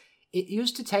 it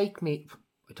used to take me,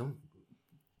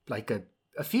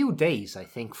 a few days. I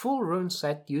think full rune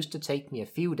set used to take me a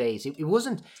few days. It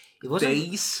wasn't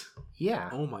days.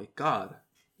 Yeah. Oh my god.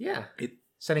 Yeah.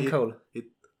 Selling coal. It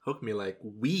took me like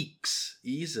weeks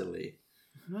easily.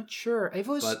 I'm not sure. It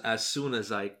was. But as soon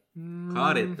as I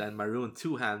got it, and my rune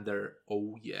two-hander,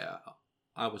 oh yeah,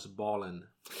 I was balling.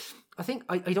 I think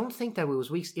I don't think that it was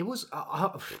weeks. It was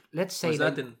let's say was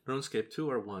that in RuneScape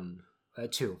 2 or 1?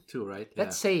 2. 2, right?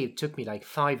 Let's say it took me like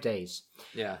 5 days.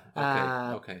 Yeah.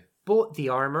 Okay. Okay. Bought the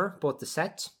armor, bought the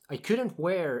set. I couldn't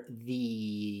wear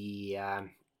the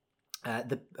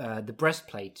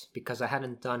breastplate because I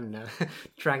hadn't done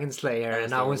Dragon Slayer,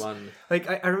 and I was like,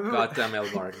 I remember. Goddamn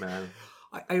Elbard, man!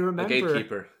 I remember a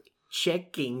gatekeeper.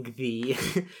 checking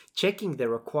the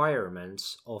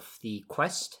requirements of the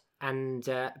quest, and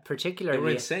particularly they were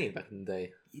insane back in the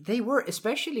day. They were,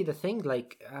 especially the thing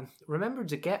like remember,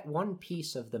 to get one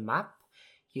piece of the map,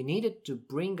 you needed to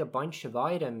bring a bunch of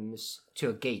items to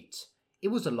a gate. It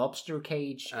was a lobster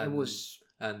cage.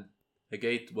 And a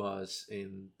gate was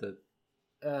in the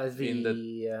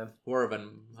Dwarven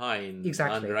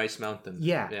exactly under Ice Mountain.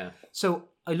 Yeah. So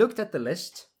I looked at the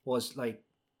list. Was like,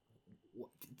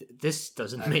 this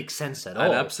doesn't make sense at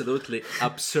all. An absolutely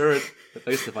absurd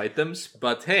list of items,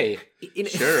 but hey,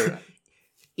 sure.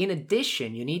 In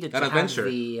addition, you needed to have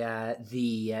the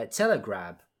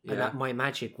telegrab, and that my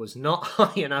magic was not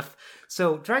high enough.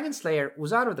 So Dragon Slayer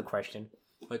was out of the question.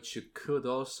 But you could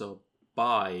also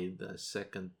buy the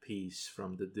second piece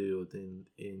from the dude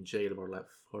in jail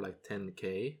for like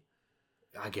 10k.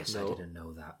 I guess I didn't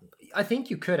know that. I think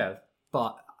you could have,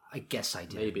 but I guess I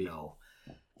didn't know.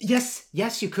 Yes,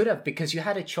 you could have, because you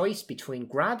had a choice between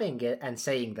grabbing it and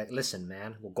saying that, listen,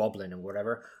 man, we're goblin and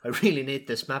whatever, I really need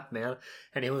this map, man.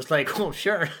 And he was like, oh,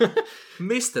 sure.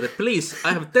 Mister, please,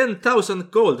 I have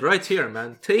 10,000 gold right here,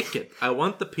 man. Take it. I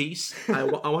want the piece. I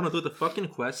want to do the fucking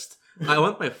quest. I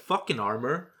want my fucking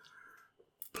armor.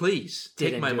 Please,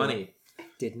 take my money.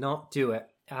 Did not do it.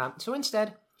 So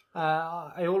instead,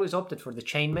 I always opted for the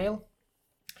chainmail.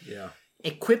 Yeah.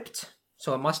 Equipped.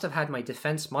 So I must have had, my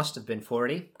defense must have been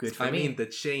 40. Good for me. I mean, the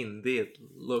chain did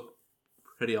look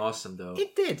pretty awesome, though.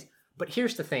 It did. But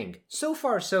here's the thing. So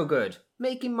far, so good.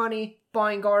 Making money,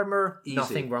 buying armor, easy.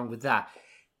 Nothing wrong with that.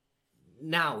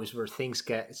 Now is where things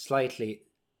get slightly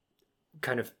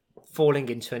kind of falling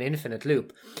into an infinite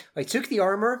loop. I took the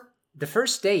armor the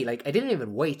first day. Like, I didn't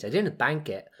even wait. I didn't bank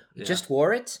it. I just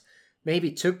wore it. Maybe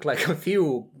took like a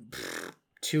few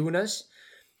tunas.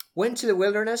 Went to the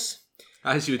wilderness.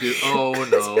 As you do. Oh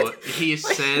no. He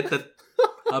said that.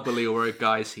 I believe we're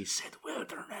guys. He said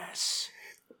wilderness.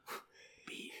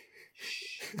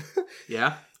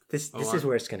 Yeah? This is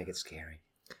where it's going to get scary.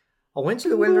 I went to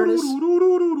the wilderness.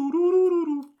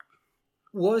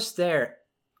 Was there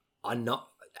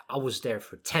I was there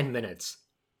for 10 minutes,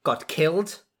 got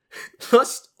killed,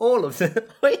 lost all of the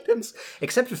items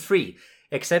except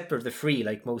for the three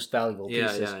like most valuable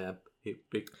pieces.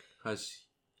 Because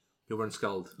you weren't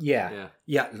skulled. Yeah.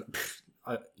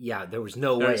 There was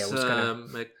no way I was gonna.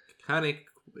 Mechanic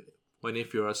when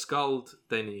if you're a skulled,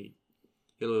 then you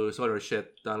lose all your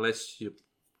shit unless you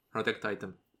protect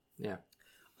item. Yeah.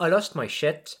 I lost my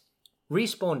shit,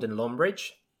 respawned in Lumbridge,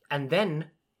 and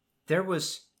then there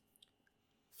was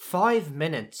 5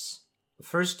 minutes.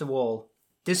 First of all,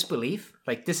 disbelief.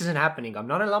 Like, this isn't happening. I'm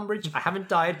not in Lumbridge. I haven't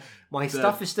died. My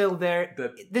stuff is still there.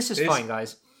 This is fine,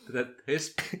 guys. That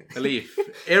his belief.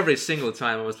 Every single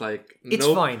time I was like, nope. It's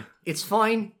fine. It's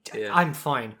fine. Yeah. I'm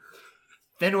fine.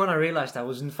 Then when I realized I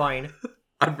wasn't fine.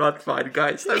 I'm not fine,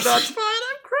 guys. I'm not fine.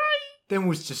 I'm crying. Then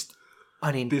was just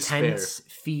an intense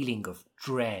feeling of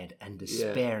dread and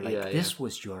despair. This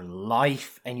was your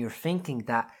life, and you're thinking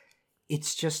that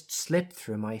it's just slipped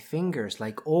through my fingers.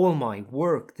 Like, all my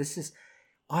work.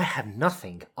 I have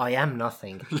nothing. I am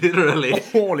nothing. Literally.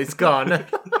 All is gone.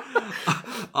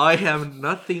 I have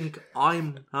nothing.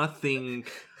 I'm nothing.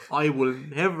 I will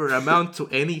never amount to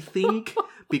anything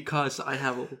because I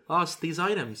have lost these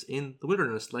items in the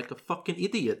wilderness like a fucking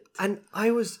idiot. And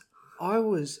I was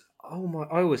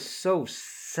so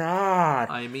sad.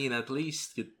 I mean, at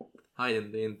least you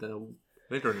hid in the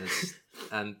wilderness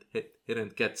and it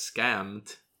didn't get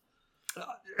scammed.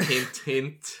 Hint,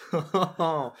 hint.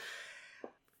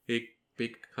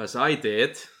 Because I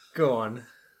did. Go on.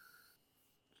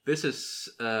 This is,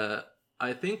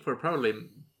 I think for probably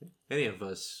many of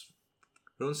us,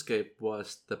 RuneScape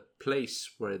was the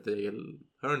place where they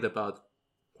learned about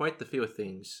quite a few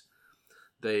things.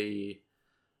 They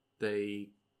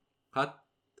got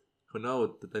to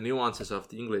know the nuances of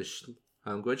the English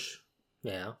language.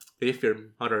 Yeah. If your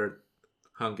mother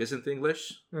tongue isn't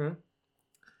English,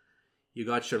 you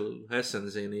got your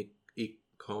lessons in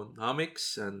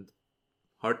economics and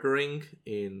bartering,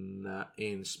 in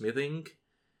smithing,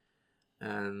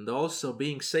 and also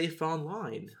being safe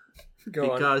online.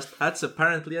 Because that's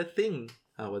apparently a thing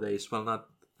nowadays. Well, not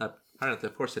apparently,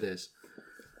 of course it is.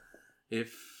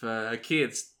 If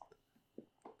kids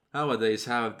nowadays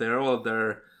have all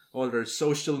their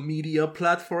social media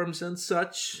platforms and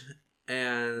such,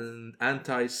 and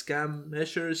anti-scam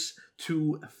measures,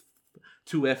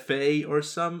 2FA or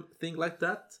something like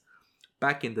that.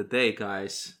 Back in the day,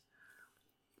 guys,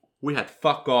 we had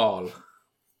fuck all.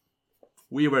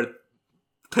 We were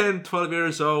 10, 12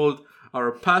 years old.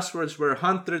 Our passwords were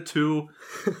Hunter2.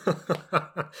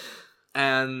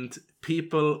 And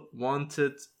people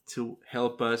wanted to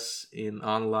help us in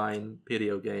online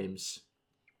video games.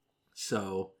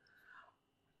 So,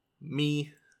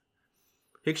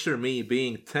 picture me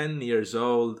being 10 years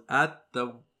old at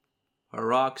the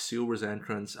Rock Sewers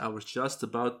entrance. I was just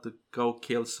about to go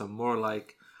kill some more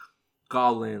like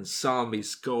goblins,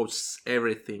 zombies, ghosts,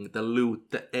 everything. The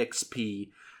loot, the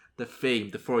XP, the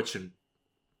fame, the fortune,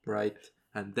 right?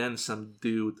 And then some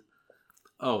dude.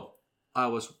 Oh, I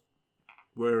was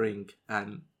wearing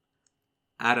an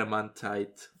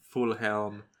adamantite full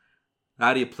helm,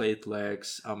 addy plate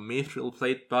legs, a mithril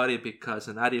plate body because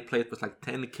an addy plate was like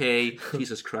 10k.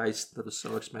 Jesus Christ, that was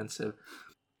so expensive.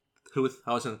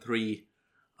 2003,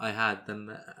 I had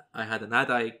an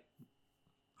addy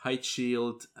height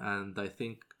shield and I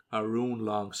think a rune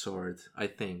longsword.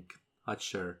 Not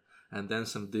sure. And then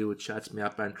some dude chats me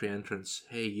up entry entrance.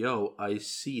 Hey yo, I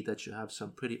see that you have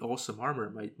some pretty awesome armor,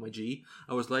 my G.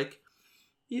 I was like,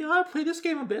 yeah, I played this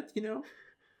game a bit,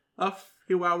 a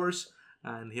few hours.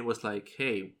 And he was like,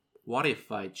 hey, what if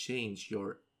I change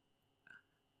your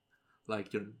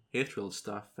mithril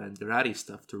stuff and your addy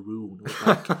stuff to rune?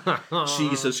 I was like,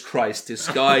 Jesus Christ, this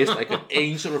guy is like an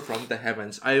angel from the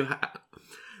heavens.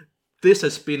 This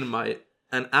has been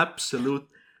an absolute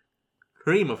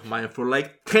dream of mine for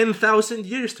like 10,000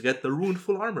 years to get the rune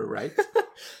full armor, right?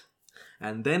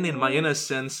 And then in my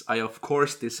innocence, of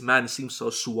course, this man seems so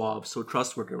suave, so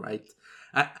trustworthy, right?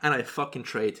 And I fucking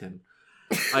trade him.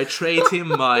 I trade him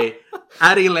my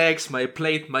addy legs, my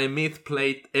plate, my myth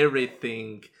plate,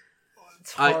 everything.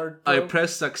 I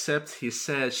press accept. He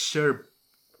says, sure,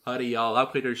 buddy, I'll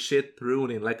upgrade your shit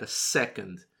rune in like a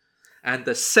second. And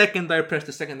the second I press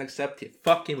the second accept, he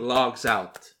fucking logs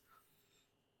out.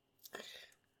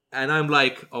 And I'm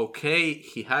like, okay,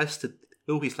 he has to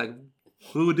do his like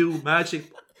voodoo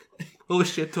magic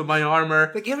bullshit to my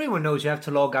armor. Like, everyone knows you have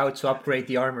to log out to upgrade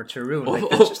the armor to rune. Like,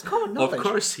 that's just common knowledge. Of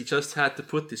course, he just had to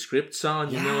put the scripts on,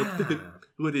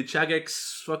 do the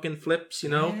Jagex fucking flips,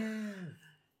 Yeah.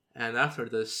 And after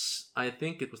this, I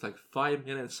think it was like 5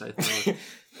 minutes. I thought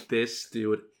this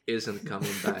dude isn't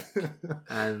coming back,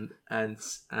 and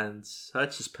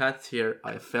such as Pat here,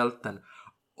 I felt an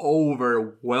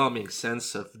overwhelming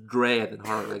sense of dread and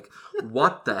horror. Like,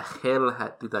 what the hell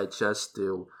did I just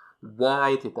do?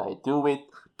 Why did I do it?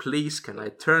 Please, can I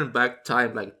turn back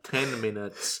time like 10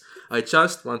 minutes? I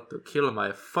just want to kill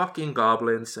my fucking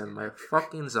goblins and my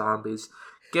fucking zombies,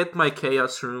 get my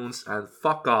chaos runes, and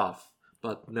fuck off.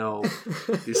 But no,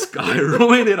 this guy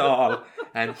ruined it all.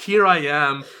 And here I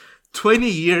am, 20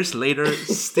 years later,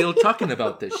 still talking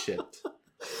about this shit.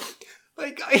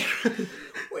 Like,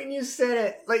 when you said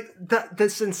it, like, the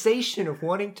sensation of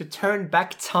wanting to turn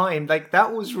back time, like,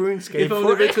 that was RuneScape. If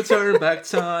only we could turn back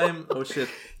time. Oh shit.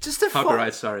 Just a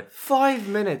copyright, sorry. 5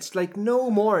 minins, like,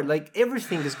 no more. Like,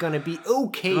 everything is gonna be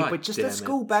okay, God but just damn let's it.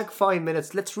 go back 5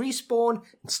 minutes. Let's respawn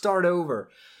and start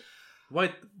over. Why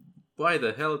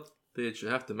the hell did you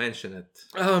have to mention it?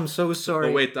 Oh, I'm so sorry.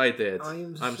 Oh wait, I did.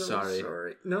 I'm so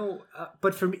sorry. No,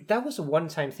 but for me, that was a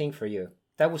one-time thing for you.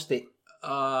 That was the...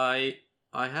 I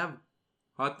have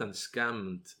gotten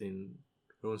scammed in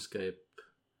RuneScape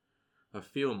a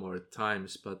few more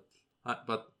times, but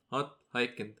not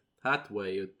like in that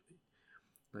way.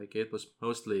 Like, it was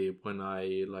mostly when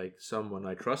I like someone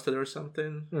I trusted or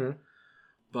something. Mm.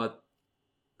 But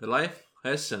the life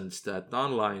lessons that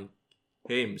online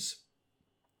games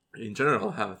in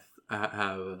general have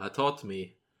taught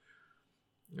me,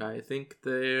 I think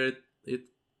it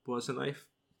was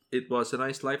a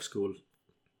nice life school.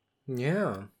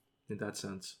 Yeah. In that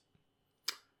sense.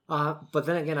 But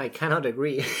then again, I cannot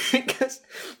agree because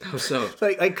So,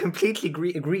 like, I completely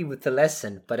agree with the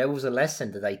lesson, but it was a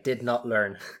lesson that I did not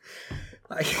learn.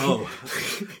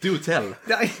 do tell.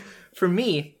 For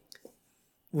me,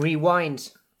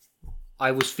 rewind.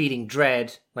 I was feeling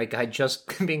dread, like I had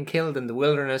just been killed in the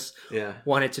wilderness. Yeah.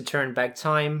 Wanted to turn back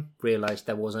time, realized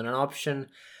that wasn't an option.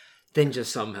 Then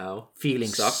just Somehow feeling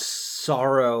sucks.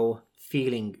 sorrow,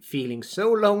 feeling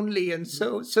so lonely and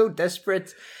so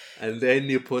desperate. And then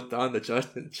you put on the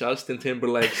Justin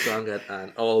Timberlake song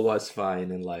and all was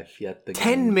fine in life yet again.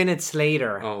 10 minutes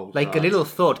later, God. a little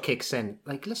thought kicks in.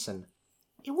 Like, listen,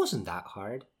 it wasn't that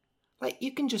hard. Like,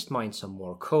 you can just mine some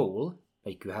more coal.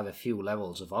 Like, you have a few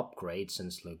levels of upgrade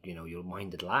since, like, you know, you'll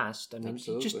mine it last. I mean,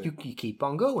 Absolutely. you keep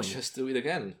on going. Just do it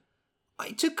again.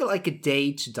 I took like a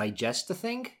day to digest the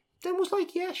thing. Then was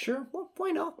like, yeah, sure. Well,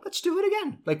 why not? Let's do it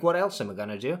again. Like, what else am I going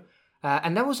to do?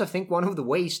 And that was, I think, one of the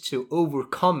ways to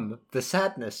overcome the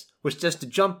sadness was just to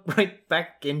jump right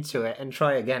back into it and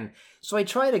try again. So I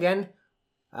tried again,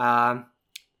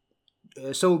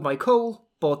 sold my coal,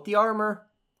 bought the armor,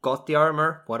 got the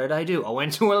armor. What did I do? I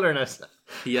went to wilderness.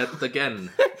 Yet again.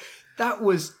 That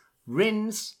was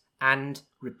rinse and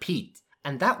repeat.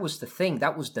 And that was the thing.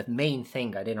 That was the main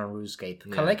thing I did on RuneScape.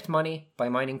 Yeah. Collect money by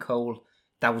mining coal.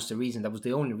 That was the reason. That was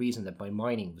the only reason that my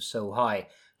mining was so high.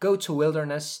 Go to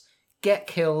wilderness, get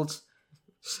killed,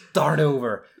 start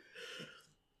over.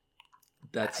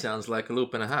 That sounds like a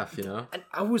loop and a half, you know? And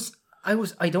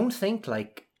I don't think,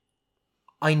 like,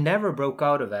 I never broke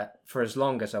out of it for as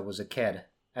long as I was a kid.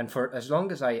 And for as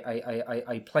long as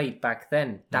I played back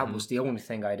then, that was the only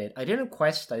thing I did. I didn't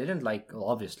quest, I didn't, like, well,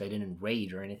 obviously I didn't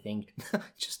raid or anything.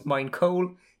 Just mine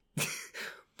coal,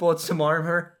 bought some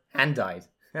armor, and died.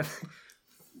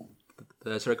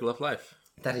 The circle of life.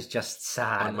 That is just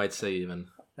sad. One might say even.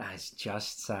 That is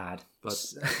just sad.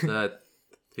 But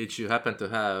did you happen to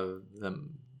have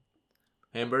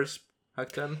embers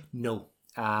back then? No.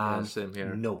 Yeah, same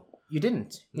here. No, you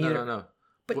didn't. Neither. No.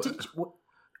 But did you?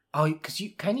 Oh, because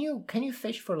can you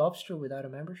fish for lobster without a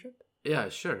membership? Yeah,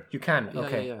 sure. You can. Yeah,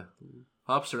 Okay. Yeah.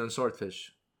 Lobster and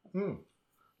swordfish.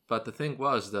 But the thing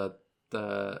was that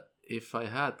if I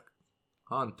had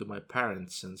gone to my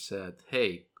parents and said,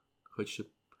 "Hey, could you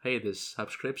pay this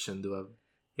subscription to a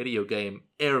video game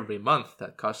every month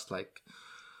that costs like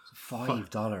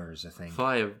 $5, I think.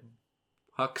 $5?"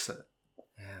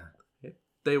 Yeah.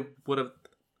 They would have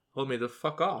told me to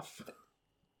fuck off.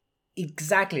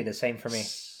 Exactly the same for me.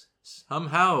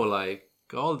 Somehow, like,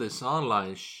 all this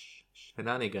online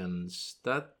shenanigans,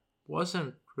 that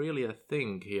wasn't really a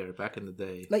thing here back in the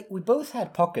day. Like, we both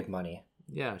had pocket money.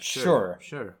 Yeah, Sure.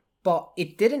 Sure. But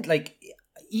it didn't, like,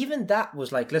 even that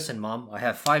was like, listen, Mom, I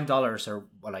have $5 or,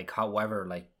 like, however,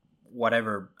 like,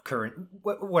 whatever current,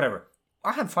 whatever.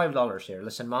 I have $5 here.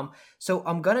 Listen, Mom. So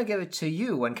I'm going to give it to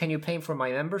you. And can you pay for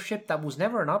my membership? That was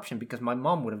never an option because my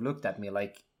mom would have looked at me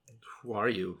like, who are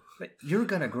you? You're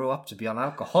going to grow up to be an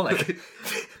alcoholic.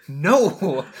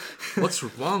 No. What's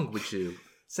wrong with you?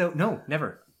 So, no,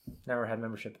 never had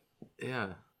membership.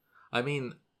 Yeah. I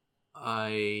mean,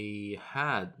 I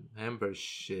had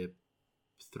membership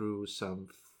through some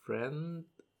friend.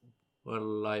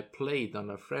 Well, I played on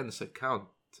a friend's account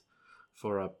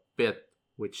for a bit,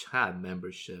 which had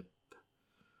membership.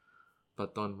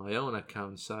 But on my own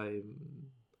accounts, I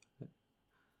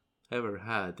ever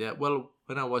had. Yeah, well,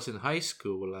 when I was in high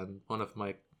school and one of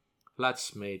my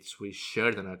flatmates, we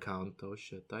shared an account. Oh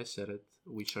shit, I said it.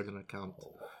 We shared an account.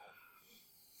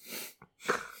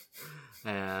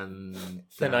 And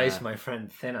thin ice, my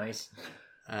friend, thin ice.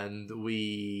 And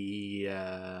we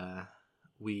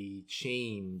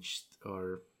changed,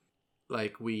 or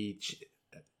like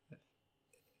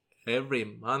every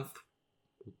month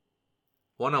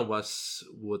one of us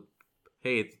would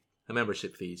pay the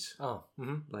membership fees. Oh,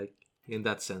 like in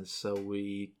that sense. So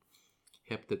we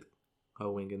kept it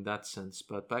going in that sense.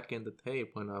 But back in the day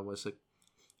when I was a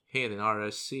kid in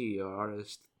RSC or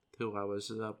RS2, I was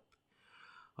a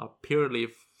purely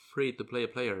free to play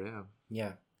player. Yeah.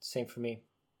 Yeah, same for me.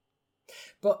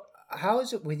 But how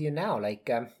is it with you now? Like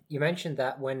you mentioned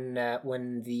that when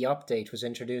the update was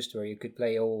introduced, where you could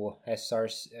play RS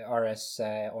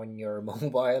on your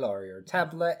mobile or your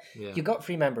tablet, you got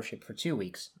free membership for 2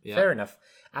 weeks. Yeah. Fair enough.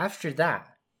 After that,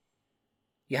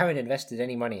 you haven't invested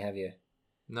any money, have you?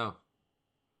 No,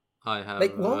 I have.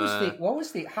 Like what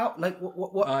was the how like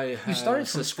what I you started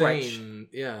from scratch?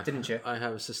 Yeah, didn't you? I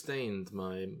have sustained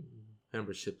my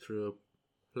membership through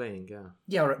playing. Yeah.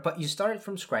 Yeah, but you started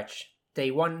from scratch. Day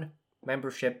one,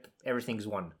 membership, everything's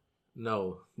one.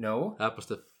 No. That was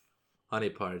the funny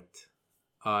part.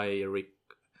 I've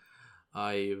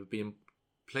been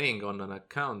playing on an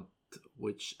account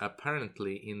which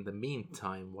apparently in the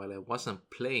meantime, while I wasn't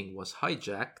playing, was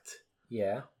hijacked.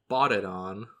 Yeah. Botted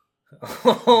on.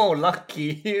 Oh,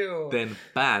 lucky you. Then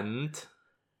banned.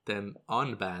 Then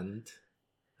unbanned.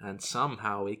 And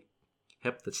somehow it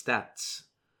kept the stats.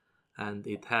 And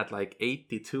it had like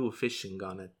 82 phishing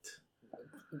on it.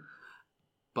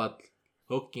 But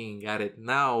looking at it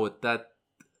now, that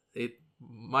it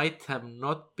might have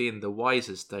not been the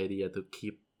wisest idea to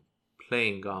keep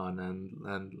playing on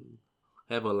and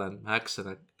level and max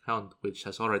an account which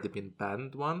has already been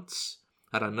banned once.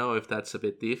 I don't know if that's a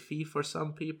bit iffy for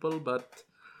some people, but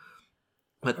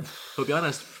to be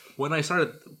honest, when I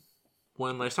started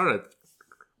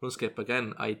RuneScape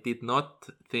again, I did not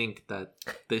think that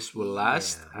this will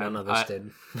last. Yeah, none of us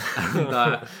did.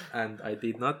 And I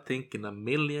did not think in a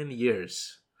million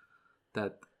years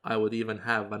that I would even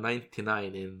have a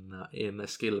 99 in a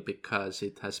skill, because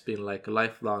it has been like a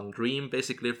lifelong dream,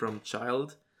 basically from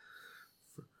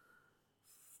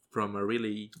a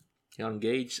really young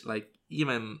age. Like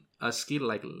even a skill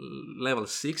like level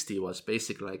 60 was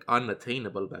basically like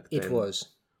unattainable back then. It was.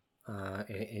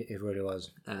 It really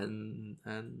was. And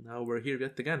now we're here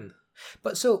yet again.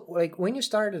 But so, like, when you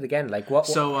started again, like, what...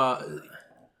 So,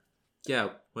 yeah,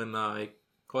 when I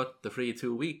got the free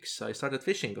 2 weeks, I started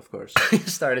fishing, of course. You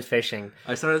started fishing.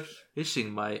 I started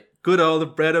fishing my good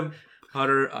old bread and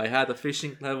butter. I had a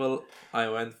fishing level. I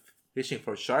went fishing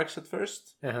for sharks at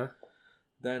first. Uh-huh.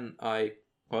 Then I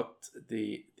got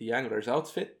the angler's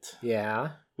outfit.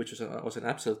 Yeah. Which was an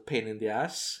absolute pain in the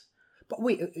ass. But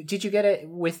wait, did you get it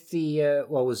with the,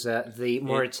 what was that, the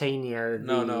Mauritania?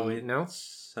 No,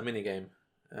 it's a minigame.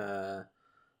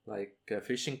 Like a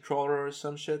fishing trawler or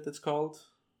some shit it's called.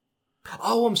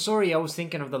 Oh, I'm sorry, I was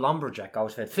thinking of the lumberjack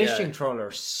outfit. Fishing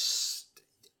trawlers,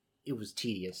 it was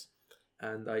tedious.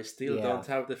 And I still don't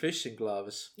have the fishing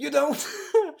gloves. You don't?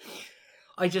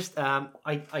 I just,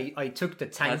 I took the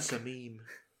tank. That's a meme.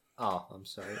 Oh, I'm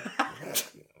sorry.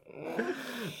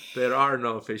 There are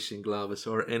no fishing gloves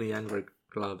or any angler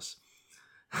gloves.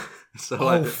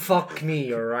 So fuck me,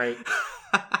 you're right.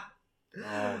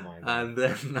 Oh my god. And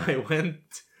then I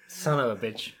went... Son of a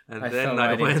bitch. And then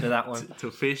I went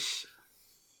to fish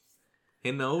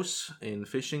in those, in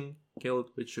fishing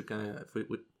guild, which you can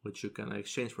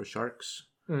exchange for sharks.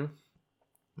 Mm.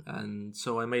 And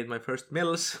so I made my first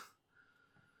mills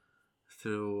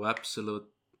through absolute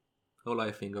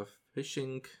no-lifing of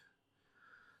fishing.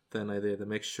 Then I did a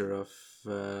mixture of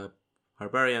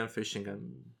barbarian fishing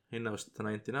and Hinnos to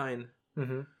 99.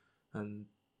 Mm-hmm. And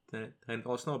then it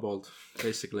all snowballed,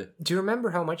 basically. Do you remember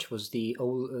how much was the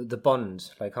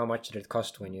bond? Like, how much did it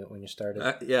cost when you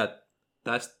started? Yeah,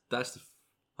 that's the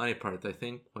funny part. I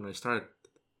think when I started,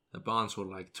 the bonds were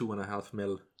like 2.5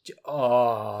 mil.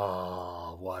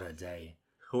 Oh, what a day!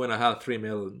 2.5, 3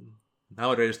 mil.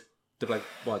 Nowadays, they're like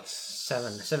what?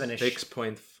 7-ish.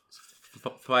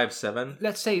 6.57.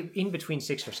 Let's say in between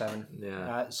 6 or 7.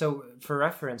 Yeah. So for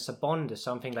reference, a bond is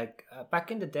something like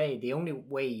back in the day, the only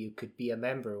way you could be a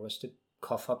member was to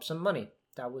cough up some money.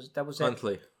 That was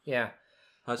monthly. It. Yeah.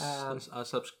 A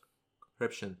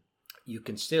subscription. You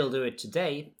can still do it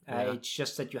today. It's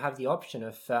just that you have the option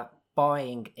of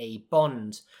buying a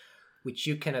bond, which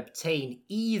you can obtain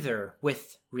either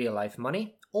with real-life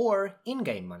money or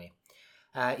in-game money.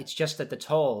 It's just that the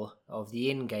toll of the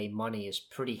in-game money is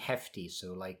pretty hefty.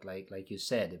 So, like you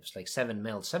said, it was like 7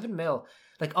 mil. 7 mil.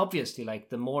 Like, obviously, like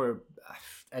the more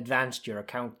advanced your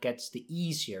account gets, the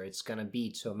easier it's gonna be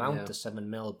to amount to 7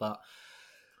 mil. But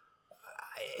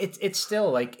it's still,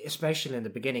 like, especially in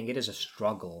the beginning, it is a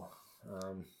struggle.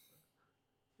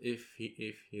 If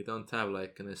you don't have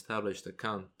like an established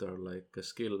account or like a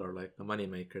skill or like a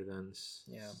moneymaker, then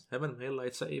 7 mil,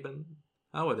 I'd say, even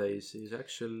nowadays is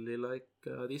actually like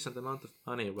a decent amount of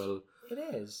money. Well, it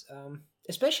is,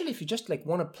 especially if you just like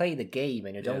want to play the game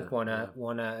and you don't wanna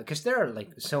because there are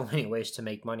like so many ways to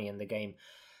make money in the game.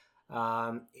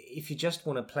 If you just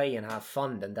want to play and have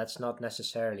fun, then that's not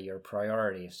necessarily your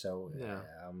priority. So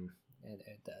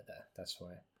that's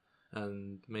why.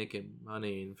 And making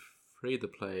money in free to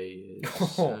play,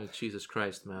 Jesus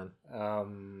Christ, man!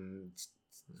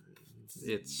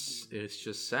 It's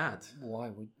just sad.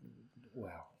 Why would?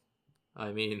 Well,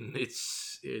 I mean,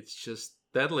 it's just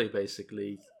deadly.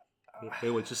 Basically, they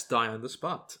would just die on the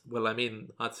spot. Well, I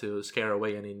mean, not to scare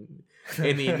away any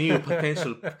new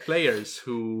potential players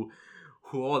who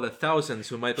all the thousands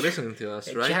who might be listening to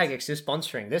us, right? Jagex is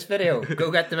sponsoring this video.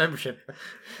 Go get the membership.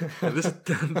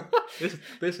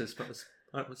 this is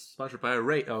sponsored by a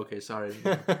Raid. Oh, okay, sorry,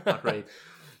 not Raid.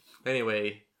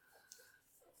 Anyway,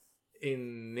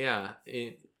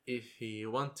 if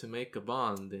you want to make a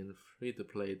bond in free to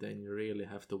play, then you really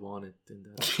have to want it.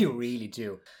 You really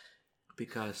do,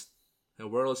 because the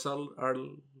worlds are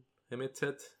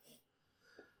limited.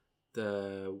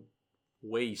 The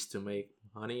ways to make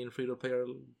money in free to play are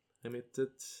limited.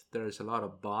 There's a lot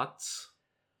of bots.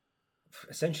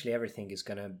 Essentially, everything is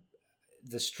gonna.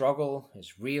 The struggle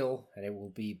is real, and it will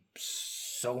be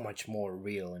so much more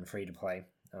real in free to play.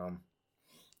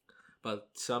 But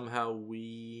somehow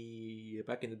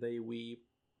back in the day, we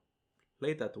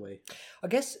played that way. I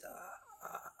guess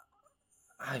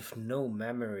I've no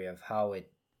memory of how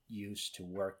it used to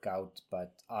work out,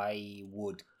 but I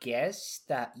would guess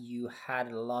that you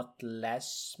had a lot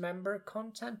less member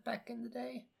content back in the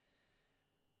day.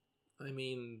 I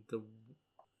mean,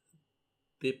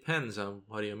 depends on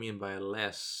what you mean by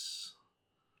less,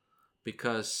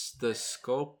 because the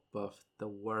scope of the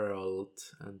world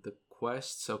and the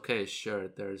quests, okay, sure,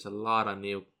 there's a lot of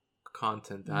new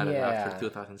content added after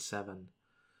 2007.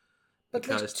 But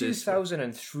like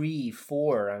 2003,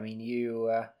 4, I mean,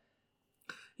 you...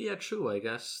 Yeah, true, I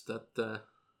guess. That,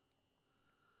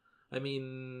 I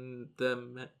mean,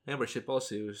 the membership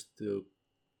also used to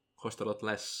cost a lot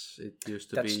less. It used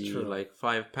to be true. Like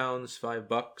 £5, $5,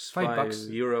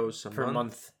 €5 per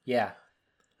month. Yeah.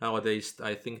 Nowadays,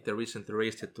 I think they recently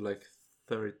raised it to like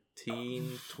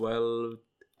 13, 12.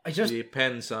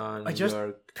 Depends on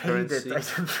your currency. I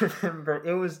don't remember.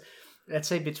 It was, let's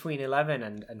say, between 11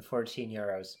 and 14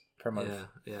 euros per month.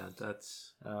 Yeah,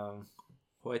 that's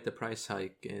quite a price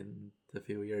hike in the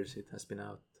few years it has been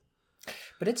out.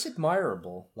 But it's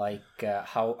admirable, like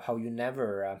how you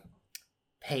never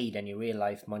paid any real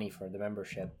life money for the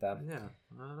membership. I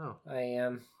don't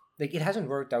know. Like it hasn't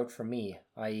worked out for me.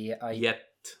 Yet.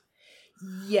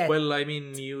 Well, I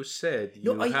mean, you said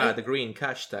you had a green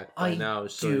cash tag by now,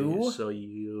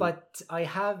 but I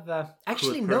have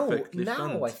actually no.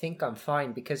 Now I think I'm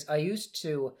fine because I used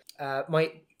to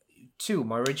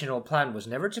my original plan was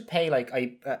never to pay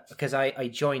because I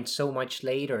joined so much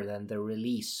later than the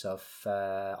release of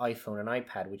iPhone and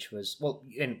iPad, which was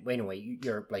anyway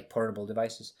your like portable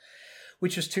devices,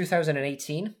 which was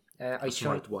 2018. I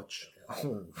joined smartwatch.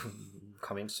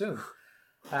 Coming soon.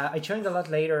 I joined a lot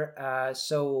later,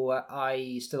 so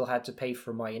I still had to pay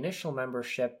for my initial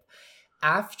membership.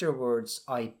 Afterwards,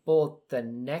 I bought the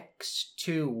next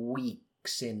 2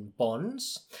 weeks in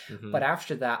bonds, but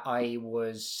after that, I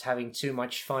was having too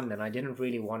much fun, and I didn't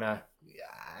really want to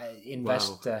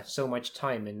invest so much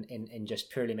time in just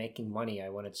purely making money. I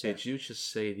wanted to. Did you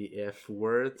just say the F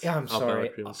word? Yeah, I'm sorry.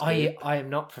 I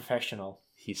am not professional.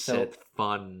 He said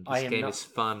fun. This game is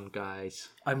fun, guys.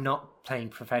 I'm not playing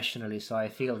professionally, so I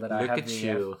feel that I have Look at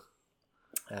you.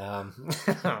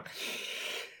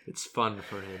 It's fun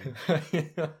for him.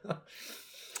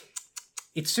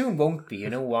 It soon won't be.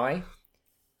 You know why?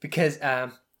 Because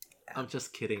I'm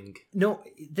just kidding. No,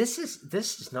 this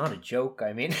is not a joke.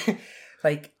 I mean,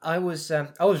 like I was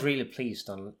really pleased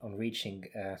on reaching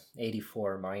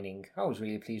 84 mining. I was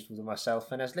really pleased with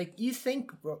myself, and I was like, you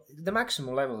think the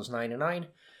maximum level is 99,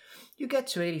 you get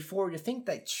to 84, you think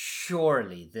that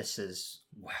surely this is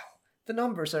the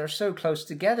numbers are so close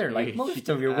together. Like most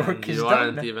of your work is you done.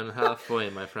 aren't even halfway,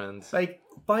 my friend. Like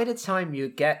by the time you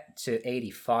get to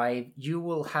 85, you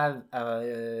will have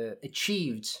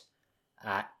achieved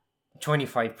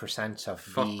 25% of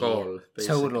the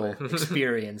total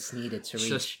experience needed to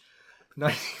reach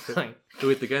 99. Do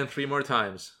it again 3 more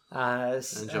times.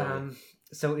 Enjoy.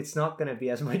 So it's not going to be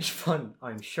as much fun,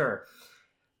 I'm sure.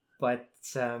 But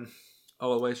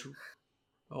always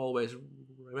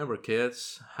remember,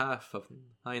 kids, half of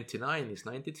 99 is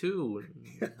 92,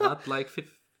 not like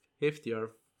 50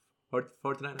 or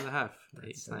 49 and a half.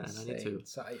 It's 92.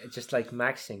 So I just like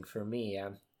maxing for me.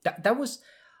 That was,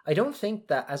 I don't think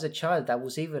that as a child that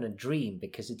was even a dream,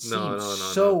 because it seemed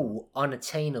so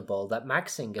unattainable that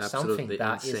maxing is something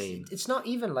that insane. It's not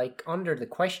even like under the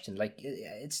question. Like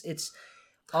it's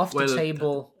off the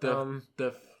table.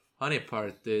 The funny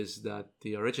part is that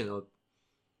the original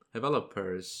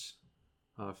developers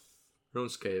of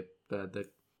RuneScape,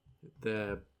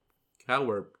 the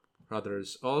Coward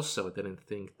brothers, also didn't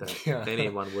think that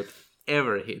anyone would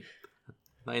ever hit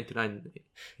 99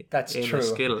 that's in true. a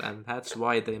skill, and that's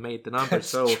why they made the number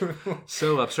so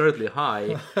absurdly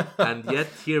high. And yet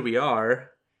here we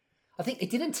are. I think it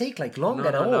didn't take like long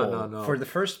at all for the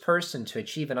first person to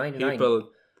achieve a 99. People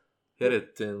hit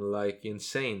it in like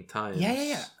insane times.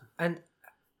 Yeah.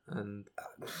 And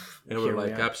they were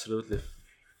like absolutely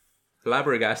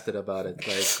flabbergasted about it.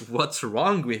 Like, what's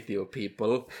wrong with you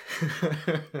people?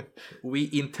 We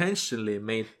intentionally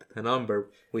made a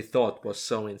number we thought was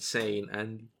so insane,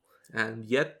 and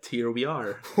yet here we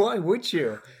are. Why would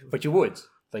you? But you would.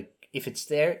 Like, if it's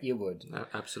there, you would.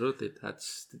 Absolutely.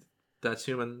 That's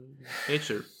human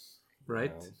nature,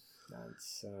 right?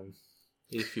 That's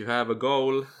if you have a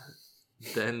goal,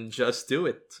 then just do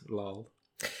it, lol.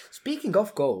 Speaking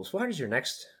of goals, what is your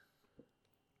next?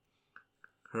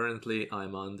 Currently,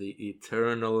 I'm on the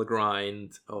eternal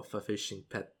grind of a fishing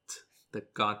pet, the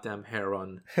goddamn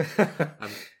heron.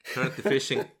 I'm currently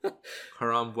fishing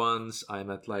heron ones.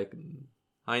 I'm at like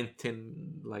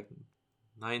 19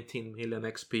 million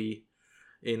XP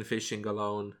in fishing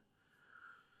alone,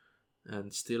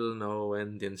 and still no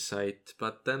end in sight.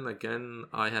 But then again,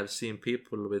 I have seen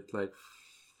people with like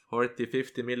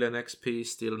 40-50 million XP,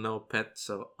 still no pet,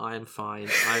 so I'm fine.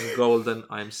 I'm golden.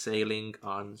 I'm sailing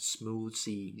on smooth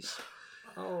seas.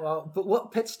 Oh, well, but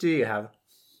what pets do you have?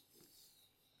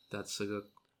 That's a good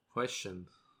question.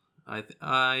 I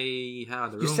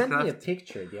have the You sent me a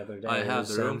picture the other day. I have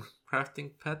the room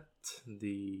crafting pet.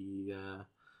 The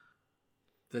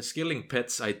skilling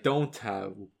pets I don't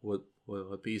have would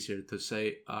be easier to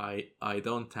say. I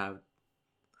don't have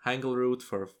Hangleroot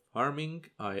for farming.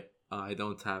 I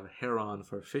don't have Heron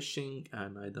for fishing,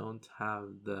 and I don't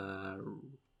have the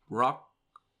Rock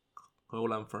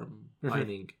Golem for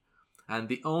mining. And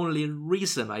the only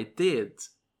reason I did,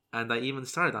 and I even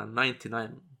started on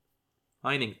 99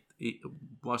 mining,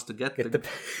 was to get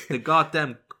the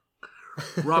goddamn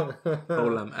Rock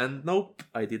Golem. And nope,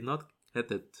 I did not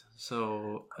get it.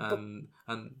 So, and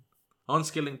on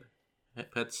skilling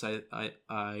pets,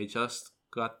 I just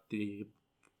got the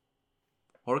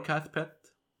Orcath pet.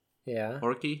 Yeah.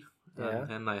 Orky. And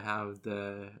then I have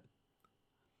the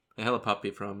Hella Puppy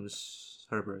from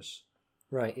Cerberus.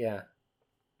 Right, yeah.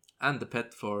 And the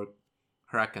pet for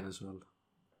Kraken as well.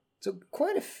 So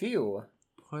quite a few.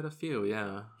 Quite a few,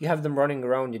 yeah. You have them running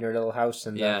around in your little house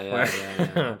and yeah,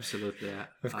 absolutely. Yeah.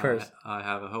 Of course. I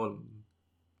have a whole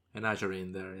menagerie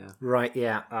in there, yeah. Right,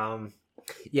 yeah.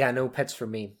 Yeah, no pets for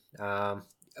me.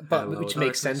 But hello, which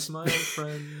makes sense. My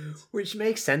friend. Which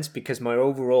makes sense because my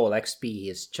overall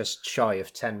XP is just shy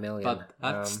of 10 million. But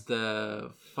that's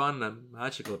the fun and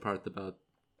magical part about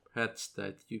pets,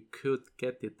 that you could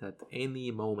get it at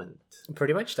any moment.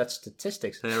 Pretty much, that's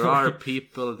statistics. There are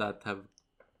people that have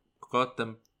got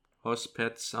them as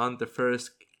pets on the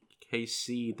first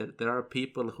KC. That there are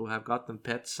people who have gotten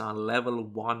pets on level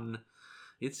 1.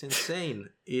 It's insane.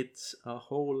 It's a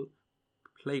whole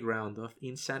playground of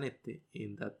insanity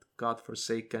in that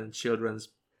godforsaken children's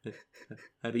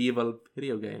medieval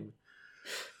video game.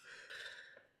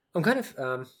 I'm kind of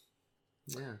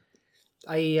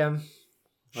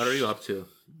what are you up to?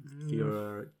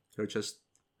 You're just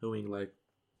doing like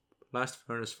blast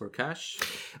furnace for cash?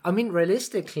 I mean,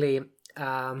 realistically,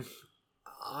 I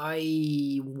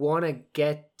want to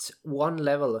get one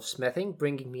level of smithing,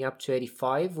 bringing me up to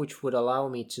 85, which would allow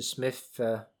me to smith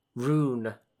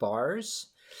rune bars.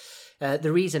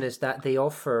 The reason is that they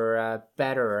offer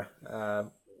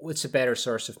it's a better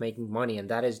source of making money, and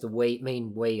that is the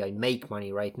main way I make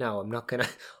money right now.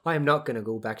 I am not gonna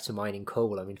go back to mining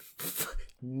coal. I mean,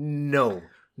 no,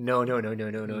 No.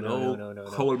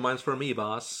 Coal mines for me,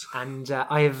 boss. And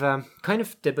I've kind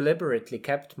of deliberately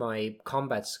kept my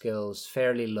combat skills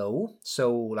fairly low.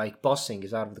 So, like, bossing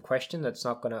is out of the question. That's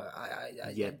not gonna...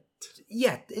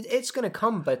 it's gonna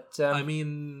come, but... I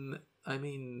mean,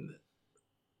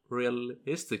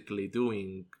 realistically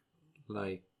doing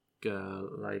like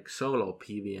solo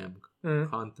PVM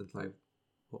content like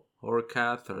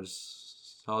Orcath or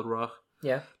Saldrach,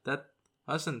 that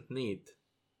doesn't need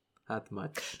that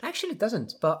much. Actually, it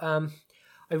doesn't. But I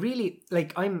really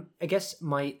like. I guess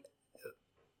my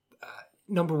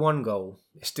number one goal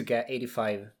is to get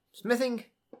 85 smithing.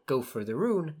 Go for the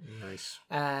rune. Nice.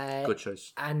 Good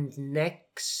choice. And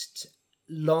next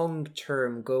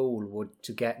long-term goal would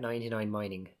to get 99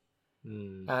 mining.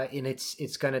 And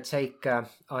it's gonna take.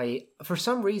 For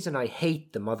some reason I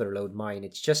hate the Motherlode mine.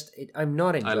 It's just I'm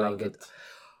not enjoying it.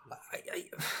 I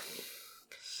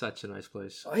Such a nice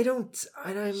place. I'm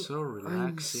so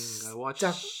relaxing. I watch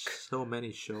so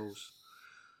many shows,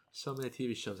 so many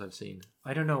TV shows I've seen.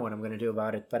 I don't know what I'm gonna do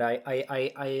about it, but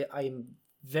I'm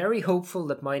very hopeful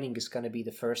that mining is gonna be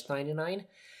the first 99,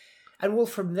 and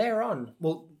from there on,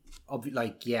 I'll be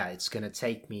like, it's gonna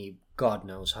take me God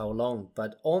knows how long,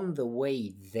 but on the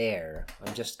way there,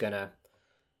 I'm just gonna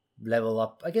level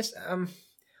up. I guess I'm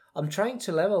trying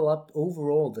to level up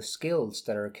overall the skills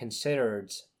that are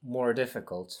considered more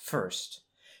difficult first,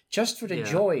 just for the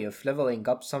joy of leveling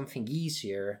up something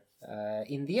easier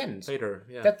in the end. Later,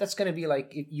 yeah. That's gonna be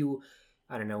like if you,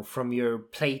 I don't know, from your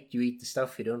plate you eat the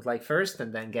stuff you don't like first,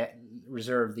 and then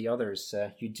reserve the others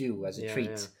you do as a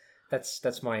treat. Yeah.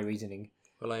 That's my reasoning.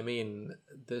 Well, I mean,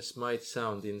 this might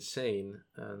sound insane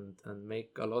and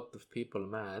make a lot of people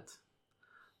mad,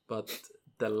 but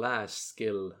the last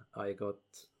skill I got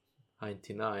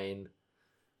 99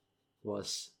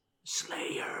 was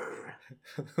Slayer.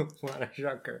 What a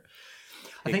shocker!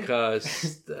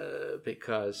 Because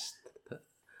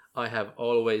I have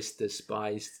always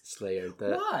despised Slayer.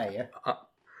 Why?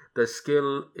 The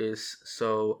skill is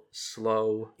so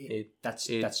slow. That's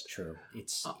true.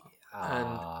 It's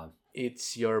and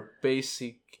it's your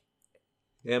basic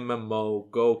MMO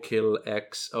go kill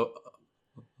X. Oh,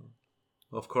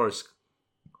 of course,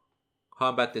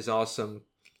 combat is awesome.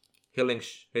 Killing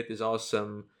shit is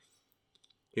awesome.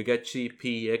 You get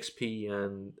GP, XP,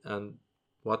 and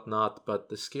whatnot. But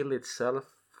the skill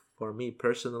itself, for me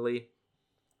personally,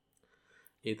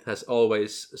 it has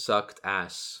always sucked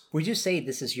ass. Would you say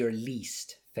this is your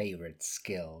least favorite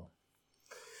skill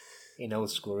in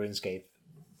Oldschool Runescape?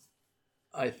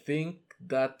 I think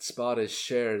that spot is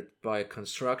shared by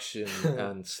Construction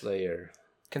and Slayer.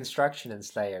 Construction and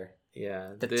Slayer.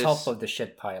 Yeah. The top of the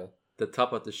shit pile. The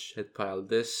top of the shit pile.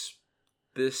 This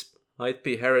might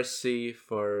be heresy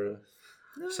for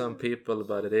some people,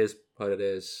 but it is what it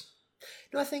is.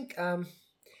 No, I think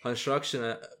Construction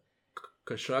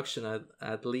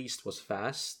at least was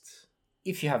fast.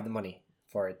 If you have the money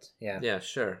for it, yeah. Yeah,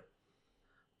 sure.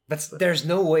 But there's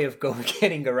no way of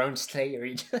getting around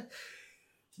Slayer.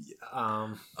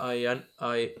 I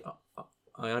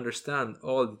understand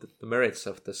all the merits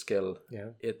of the skill. Yeah.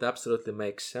 It absolutely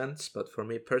makes sense, but for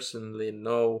me personally,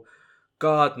 no.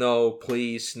 God, no,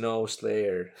 please, no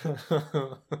Slayer.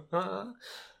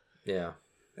 Yeah.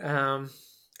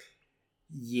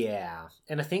 Yeah.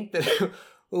 And I think that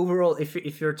overall,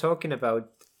 if you're talking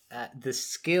about the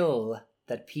skill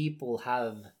that people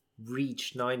have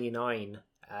reached 99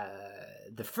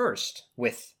 the first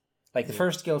with, like the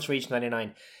first skill to reach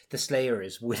 99, the Slayer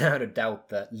is without a doubt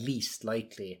the least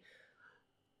likely.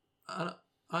 I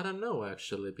don't know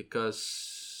actually,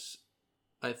 because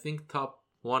I think top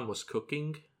 1 was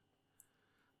cooking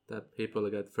that people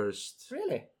get first.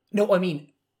 Really? No, I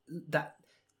mean that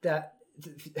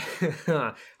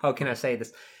how can I say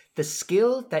this? The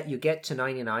skill that you get to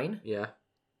 99. Yeah.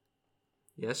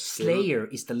 Yes. Slayer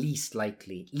is the least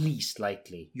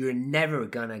likely. You're never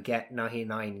gonna get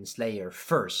 99 in Slayer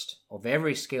first of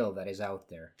every skill that is out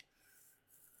there.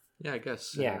 Yeah, I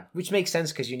guess. Yeah, which makes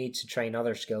sense because you need to train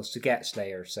other skills to get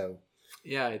Slayer. So.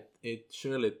 Yeah, it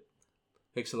surely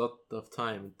takes a lot of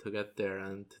time to get there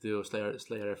and to do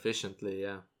Slayer efficiently.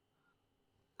 Yeah.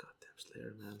 Goddamn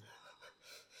Slayer, man.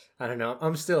 I don't know.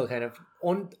 I'm still kind of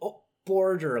on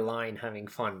borderline having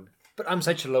fun. But I'm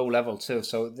such a low level too,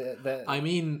 so the I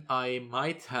mean, I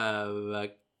might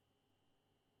have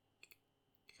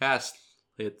cast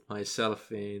it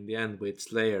myself in the end with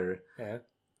Slayer. Yeah.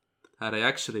 And I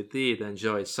actually did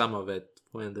enjoy some of it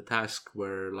when the tasks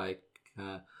were like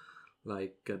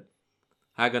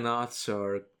Agonauts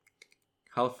or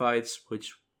Halfites,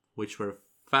 which were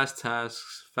fast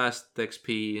tasks, fast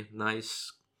XP,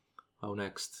 nice. How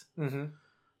next? Mm-hmm.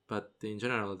 but in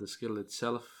general, the skill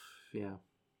itself, yeah.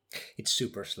 It's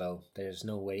super slow. There's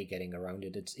no way getting around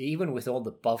it. It's even with all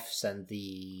the buffs and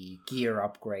the gear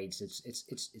upgrades. It's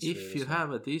If really you slow.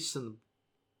 have a decent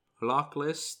block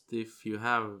list, if you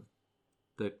have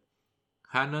the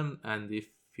cannon, and if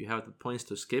you have the points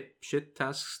to skip shit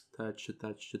tasks that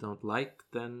you don't like,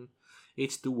 then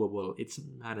it's doable. It's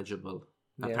manageable.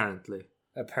 Yeah.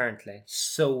 Apparently,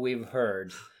 So we've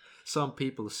heard. some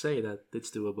people say that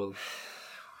it's doable.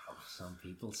 Some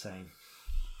people say.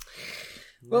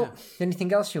 Well, Yeah.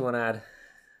 anything else you want to add?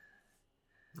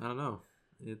 I don't know.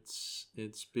 It's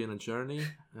been a journey,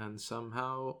 and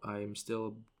somehow I'm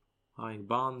still buying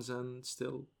bonds and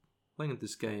still playing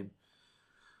this game.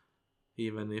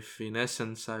 Even if in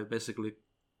essence I basically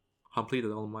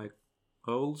completed all my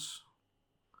goals.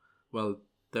 Well,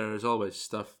 there's always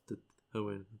stuff to do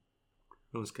in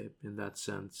RuneScape in that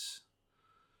sense.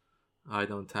 I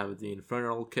don't have the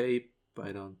Infernal Cape,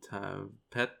 I don't have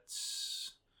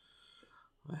pets,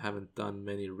 I haven't done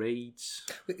many raids.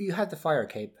 You had the fire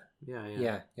cape.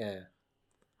 Yeah. Yeah.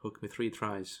 Took me 3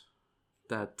 tries.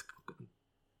 That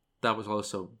was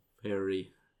also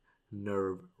very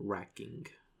nerve-wracking.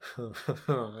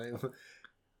 I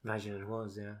imagine it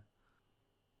was, yeah.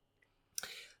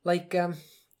 Like, I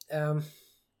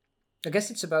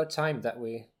guess it's about time that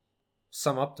we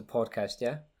sum up the podcast,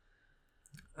 yeah?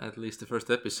 At least the first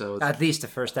episode. At least the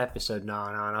first episode. No.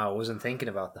 I wasn't thinking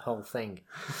about the whole thing.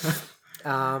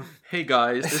 Hey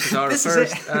guys, this is our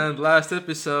first and last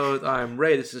episode. I'm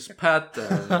Ray, this is Pat,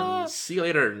 and see you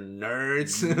later,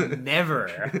 nerds.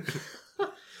 Never.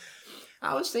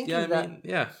 I was thinking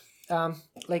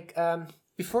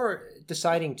before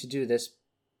deciding to do this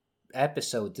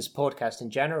episode, this podcast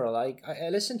in general, I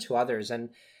listened to others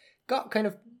and got kind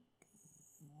of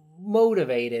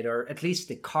motivated, or at least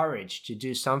the courage to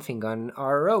do something on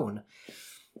our own.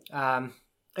 And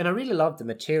I really love the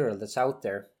material that's out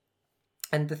there.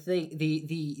 And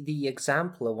the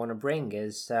example I want to bring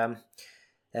is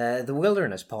the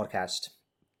Wilderness podcast,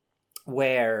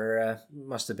 where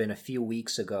must have been a few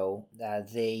weeks ago,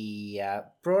 they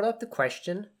brought up the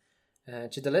question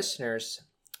to the listeners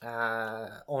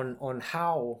on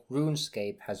how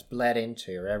RuneScape has bled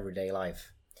into your everyday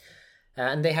life.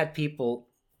 And they had people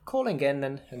calling in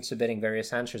and submitting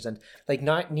various answers, and like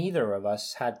neither of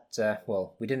us had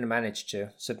we didn't manage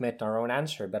to submit our own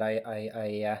answer, but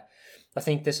I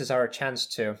think this is our chance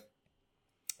to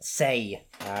say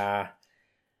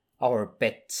our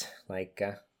bit. Like,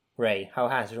 Ray, how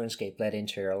has RuneScape bled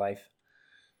into your life?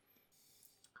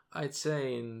 I'd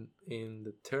say in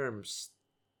the terms,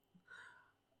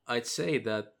 I'd say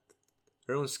that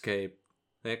RuneScape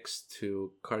next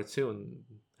to Cartoon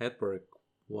Network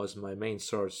was my main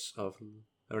source of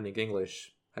learning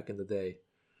English back in the day.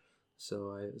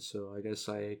 So I guess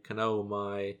I can owe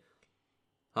my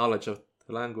knowledge of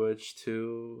the language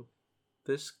to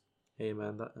this game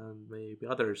and maybe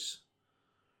others.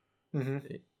 Mm-hmm.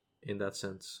 In that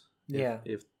sense. Yeah.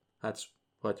 If that's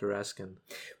what you're asking.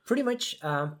 Pretty much.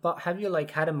 But have you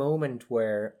had a moment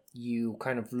where you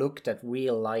kind of looked at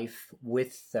real life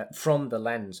with from the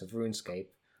lens of RuneScape?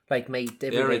 Like, made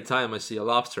every time I see a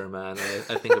lobster, man,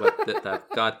 I think about that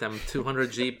goddamn 200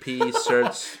 GP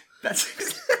search.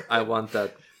 I want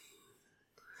that.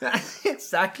 That's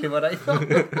exactly what I thought.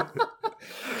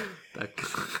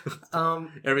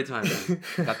 Every time, man.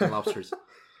 Goddamn lobsters.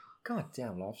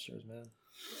 Goddamn lobsters,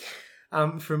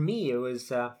 man. For me, it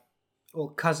was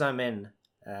because I'm in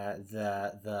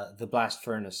the blast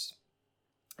furnace,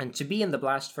 and to be in the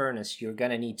blast furnace, you're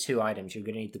gonna need 2 items. You're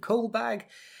gonna need the coal bag,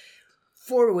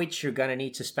 for which you're going to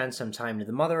need to spend some time in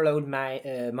the motherlode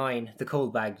mine. The coal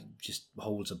bag just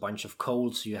holds a bunch of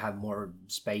coal, so you have more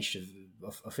space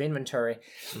of inventory.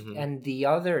 Mm-hmm. And the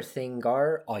other thing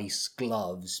are ice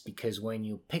gloves, because when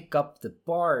you pick up the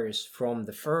bars from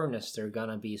the furnace, they're going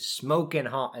to be smoking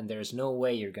hot, and there's no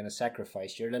way you're going to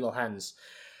sacrifice your little hands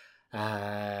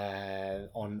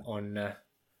on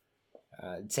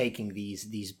taking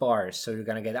these bars. So you're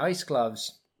going to get ice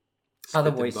gloves.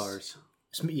 Otherwise, bars.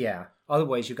 Yeah.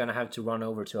 Otherwise, you're going to have to run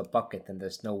over to a bucket, and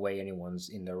there's no way anyone's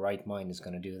in their right mind is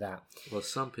going to do that. Well,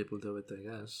 some people do it, I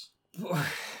guess.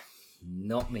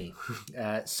 Not me.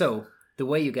 So, the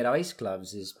way you get ice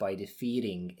gloves is by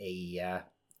defeating a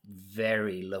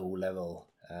very low-level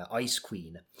ice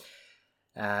queen.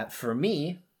 For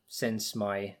me, since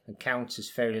my account is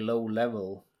fairly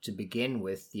low-level to begin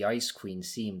with, the ice queen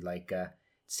seemed like a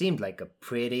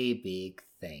pretty big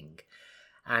thing.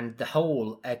 And the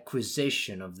whole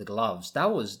acquisition of the gloves,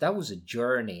 that was a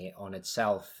journey on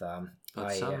itself.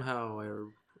 But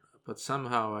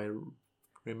somehow I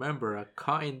remember a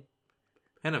kind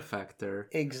benefactor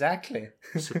Exactly.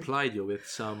 supplied you with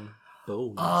some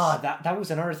bones. That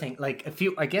was another thing. Like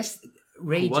I guess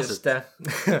Ray Who was just. it?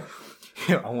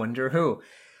 I wonder who.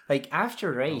 Like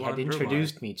after Ray had wonder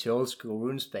introduced me to Old School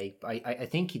Runescape, I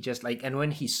think he just like, and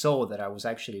when he saw that I was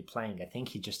actually playing, I think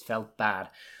he just felt bad.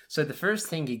 So the first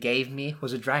thing he gave me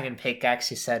was a dragon pickaxe.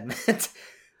 He said, "Man,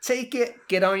 take it,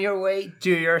 get on your way,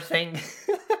 do your thing."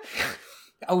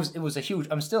 It was a huge.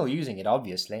 I'm still using it,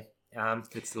 obviously.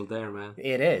 It's still there, man.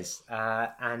 It is,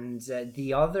 and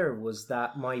the other was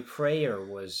that my prayer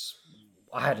was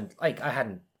I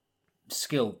hadn't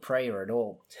skilled prayer at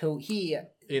all. So he.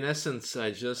 In essence,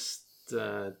 I just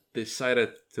decided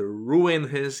to ruin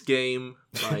his game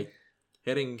by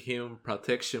hitting him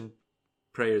protection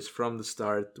prayers from the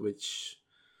start, which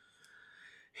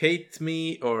hate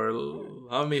me or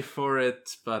love me for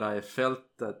it, but I felt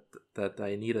that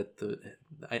I needed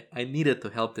to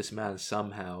help this man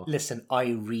somehow. Listen, I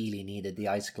really needed the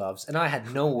ice gloves, and I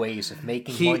had no ways of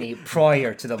making money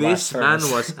prior to the blast furnace.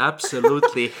 This man was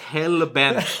absolutely hell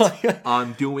bent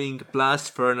on doing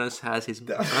blast furnace as his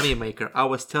moneymaker. I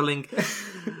was telling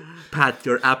Pat,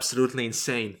 you're absolutely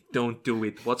insane. Don't do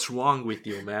it. What's wrong with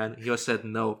you, man? He just said,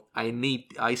 no, I need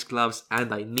the ice gloves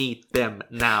and I need them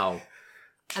now.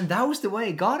 And that was the way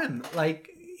I got him. Like,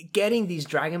 getting these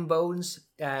dragon bones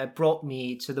brought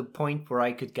me to the point where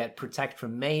I could get protect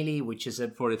from melee, which is a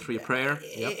 43 prayer.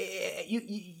 Yep.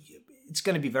 It's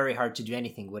going to be very hard to do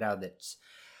anything without it.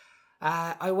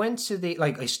 I went to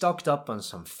I stocked up on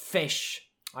some fish.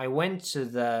 I went to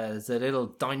the little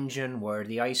dungeon where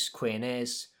the Ice Queen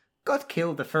is. Got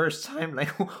killed the first time.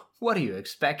 Like, what do you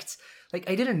expect? Like,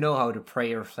 I didn't know how to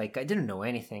pray or I didn't know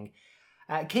anything.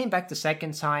 Came back the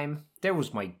second time. There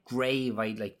was my grave.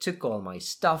 I took all my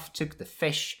stuff, took the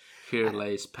fish. Here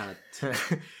lays Pat.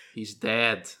 He's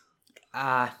dead.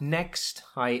 Next,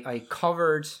 I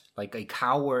covered, I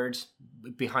cowered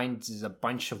behind a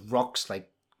bunch of rocks,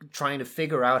 trying to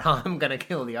figure out how I'm gonna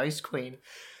kill the Ice Queen.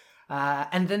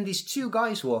 And then these two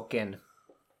guys walk in.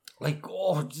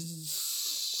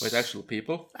 With actual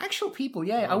people? Actual people,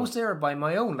 yeah. Oh. I was there by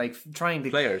my own, trying to...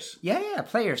 Players? Yeah,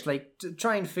 players.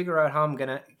 Trying to figure out how I'm going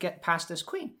to get past this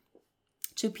queen.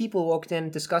 Two people walked in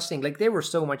discussing. They were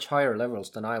so much higher levels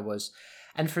than I was.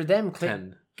 And for them...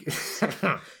 10.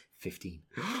 15.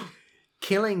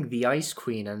 Killing the Ice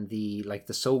Queen and the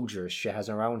soldiers she has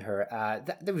around her,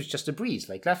 there was just a breeze.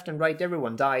 Left and right,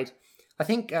 everyone died. I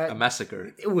think... a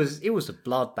massacre. It was a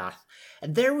bloodbath.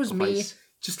 And there was me... Ice.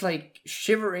 Just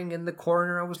shivering in the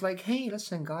corner. I was like, hey,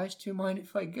 listen, guys, do you mind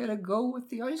if I get a go with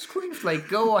the Ice Queen?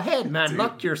 Go ahead, man,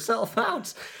 knock yourself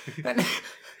out. And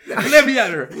Let me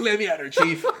at her,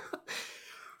 chief.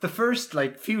 The first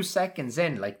few seconds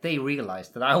in, they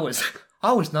realized that I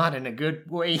was not in a good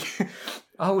way.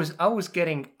 I was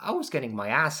getting my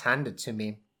ass handed to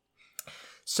me.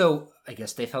 So I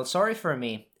guess they felt sorry for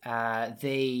me.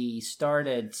 They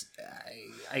started,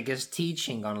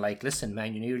 teaching on listen,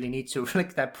 man, you really need to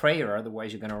flick that prayer,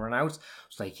 otherwise you're going to run out.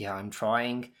 I was yeah, I'm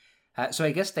trying. So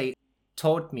I guess they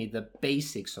taught me the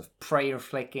basics of prayer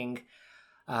flicking.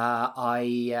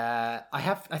 I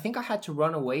think I had to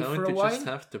run away for a while. Don't you just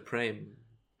have to pray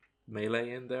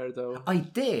melee in there, though? I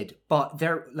did, but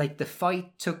the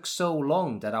fight took so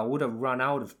long that I would have run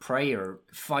out of prayer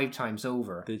 5 times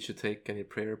over. Did you take any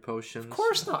prayer potions? Of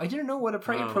course not. I didn't know what a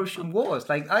prayer potion was.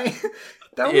 That was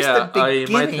the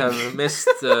beginning. I might have missed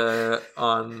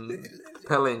on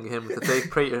telling him to take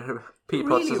prayer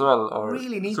pots as well. Or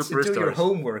really need to do your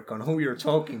homework on who you're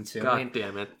talking to. God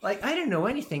damn it. I didn't know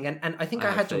anything, and I think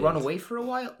I had to run away for a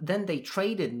while. Then they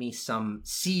traded me some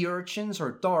sea urchins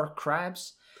or dark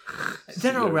crabs.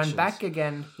 Then I ran back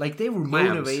again. They were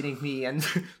motivating me, and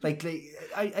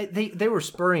they were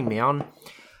spurring me on.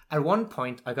 At one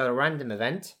point, I got a random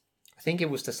event. I think it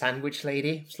was the sandwich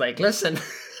lady. It's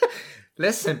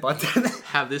listen, but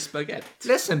have this baguette.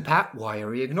 Listen, Pat, why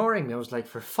are you ignoring me? I was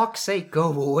for fuck's sake,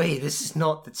 go away. This is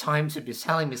not the time to be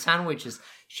selling me sandwiches.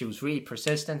 She was really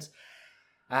persistent.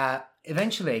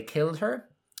 Eventually, I killed her,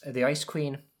 the Ice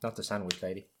Queen, not the sandwich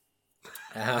lady.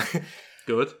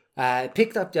 Good.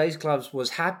 Picked up the ice gloves, was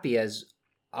happy as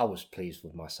I was pleased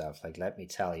with myself. Let me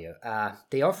tell you.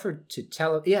 They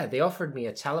offered me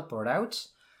a teleport out,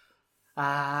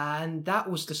 and that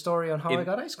was the story on how I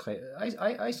got ice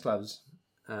gloves.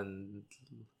 And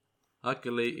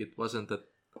luckily, it wasn't a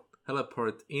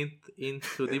teleport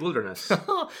into the wilderness.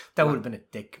 That would have been a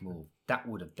dick move. That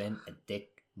would have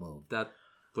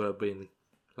been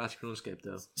classic RuneScape,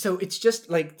 though. So it's just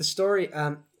the story.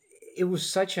 It was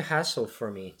such a hassle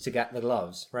for me to get the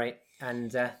gloves, right? And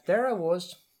there I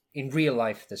was in real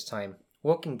life this time,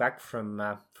 walking back from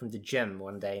the gym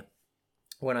one day,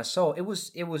 when I saw it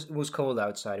was cold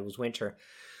outside. It was winter,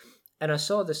 and I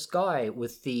saw this guy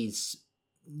with these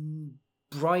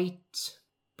bright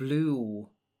blue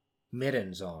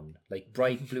mittens on, like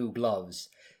bright blue gloves.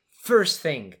 First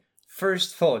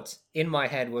thought in my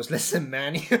head was, listen,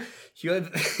 man, you had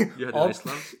ice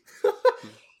gloves?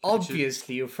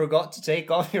 Obviously, you forgot to take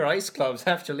off your ice gloves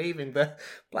after leaving the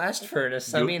blast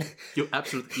furnace. You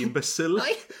absolute imbecile.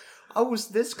 I was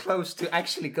this close to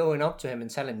actually going up to him and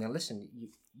telling him, listen,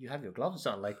 you have your gloves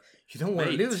on, like, you don't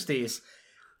want to lose these.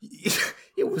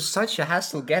 It was such a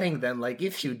hassle getting them. Like,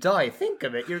 if you die, think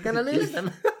of it, you're gonna lose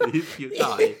them. If you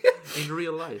die in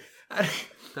real life,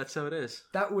 that's how it is.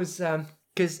 That was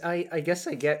because I guess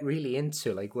I get really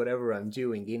into like whatever I'm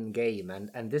doing in game,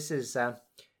 and this isn't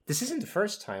the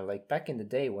first time. Like back in the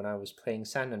day when I was playing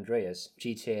San Andreas,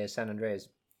 GTA San Andreas,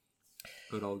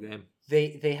 good old game.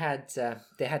 They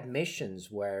had missions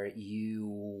where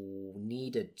you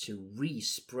needed to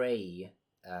respray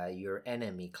your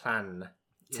enemy clan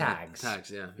tags.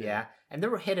 Yeah. And they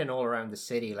were hidden all around the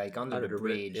city, like under the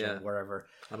bridge and wherever.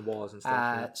 On walls and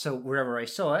stuff. So wherever I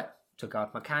saw it, took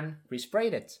out my can,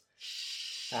 resprayed it.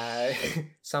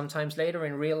 Sometimes later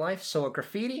in real life, saw a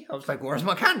graffiti. I was like, where's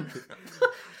my can?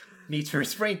 Need to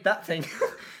respray that thing.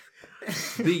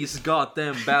 These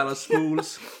goddamn ballast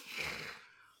fools.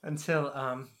 Until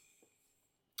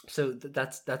so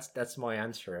that's my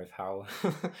answer of how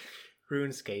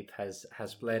RuneScape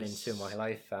has bled into my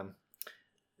life.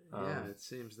 Yeah, it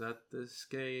seems that this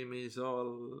game is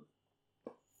all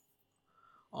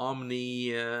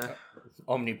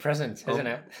omnipresent, isn't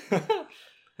it?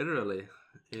 Literally,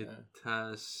 it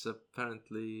has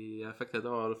apparently affected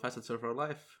all facets of our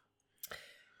life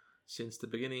since the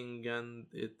beginning, and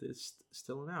it is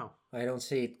still now. I don't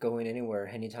see it going anywhere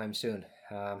anytime soon,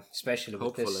 especially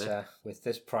with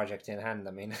this project in hand.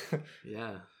 I mean,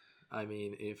 yeah, I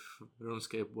mean, if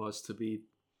RuneScape was to be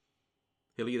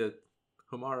deleted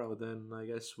tomorrow, then I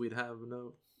guess we'd have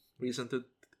no reason to do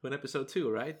an episode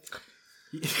 2, right?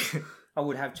 I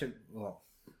would have to. Well,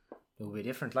 it would be a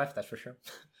different life, that's for sure.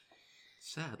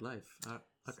 Sad life, a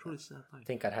truly sad life. I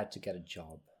think I'd had to get a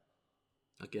job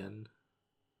again.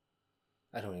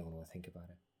 I don't even want to think about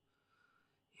it.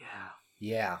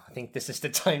 Yeah, I think this is the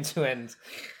time to end.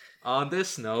 On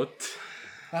this note,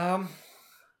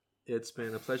 it's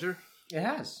been a pleasure. It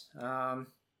has.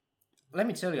 Let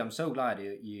me tell you, I'm so glad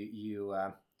you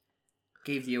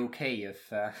gave the okay of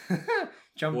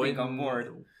jumping on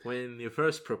board. When you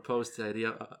first proposed the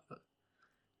idea,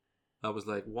 I was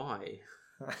like, why?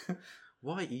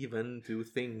 Why even do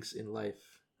things in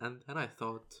life? And then I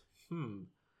thought,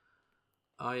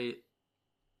 I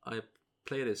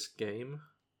play this game.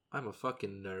 I'm a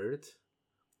fucking nerd.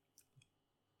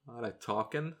 I like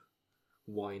talking.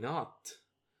 Why not?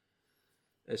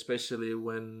 Especially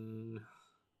when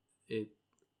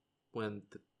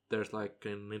there's like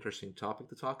an interesting topic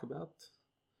to talk about.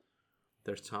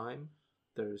 There's time.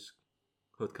 There's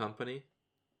good company.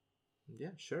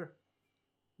 Yeah, sure.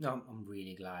 No, I'm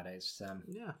really glad. It's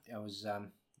yeah. I was I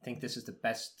think this is the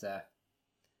best.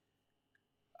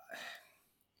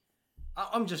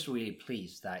 I'm just really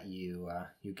pleased that you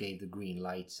gave the green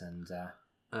lights and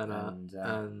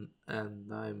I'm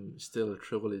still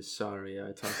truly sorry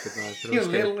I talked about you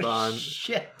little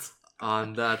shit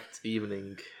on that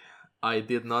evening. I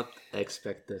did not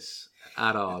expect this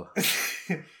at all.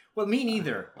 Well, me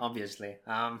neither, obviously.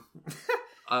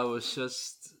 I was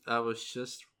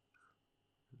just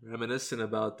reminiscing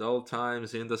about the old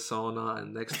times in the sauna,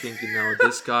 and next thing you know,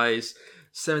 this guy's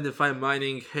 75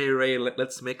 mining. Hey Ray,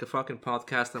 let's make a fucking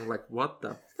podcast. I'm like, what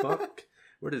the fuck?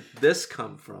 Where did this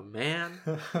come from, man?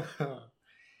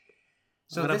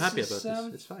 So but I'm happy about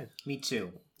this. It's fine. Me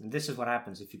too. And this is what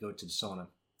happens if you go to the sauna.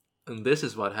 And this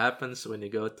is what happens when you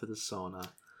go to the sauna.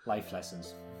 Life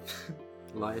lessons.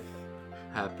 Life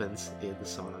happens in the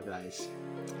sauna, guys.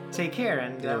 Take care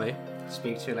and anyway,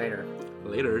 speak to you later.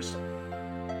 Laters.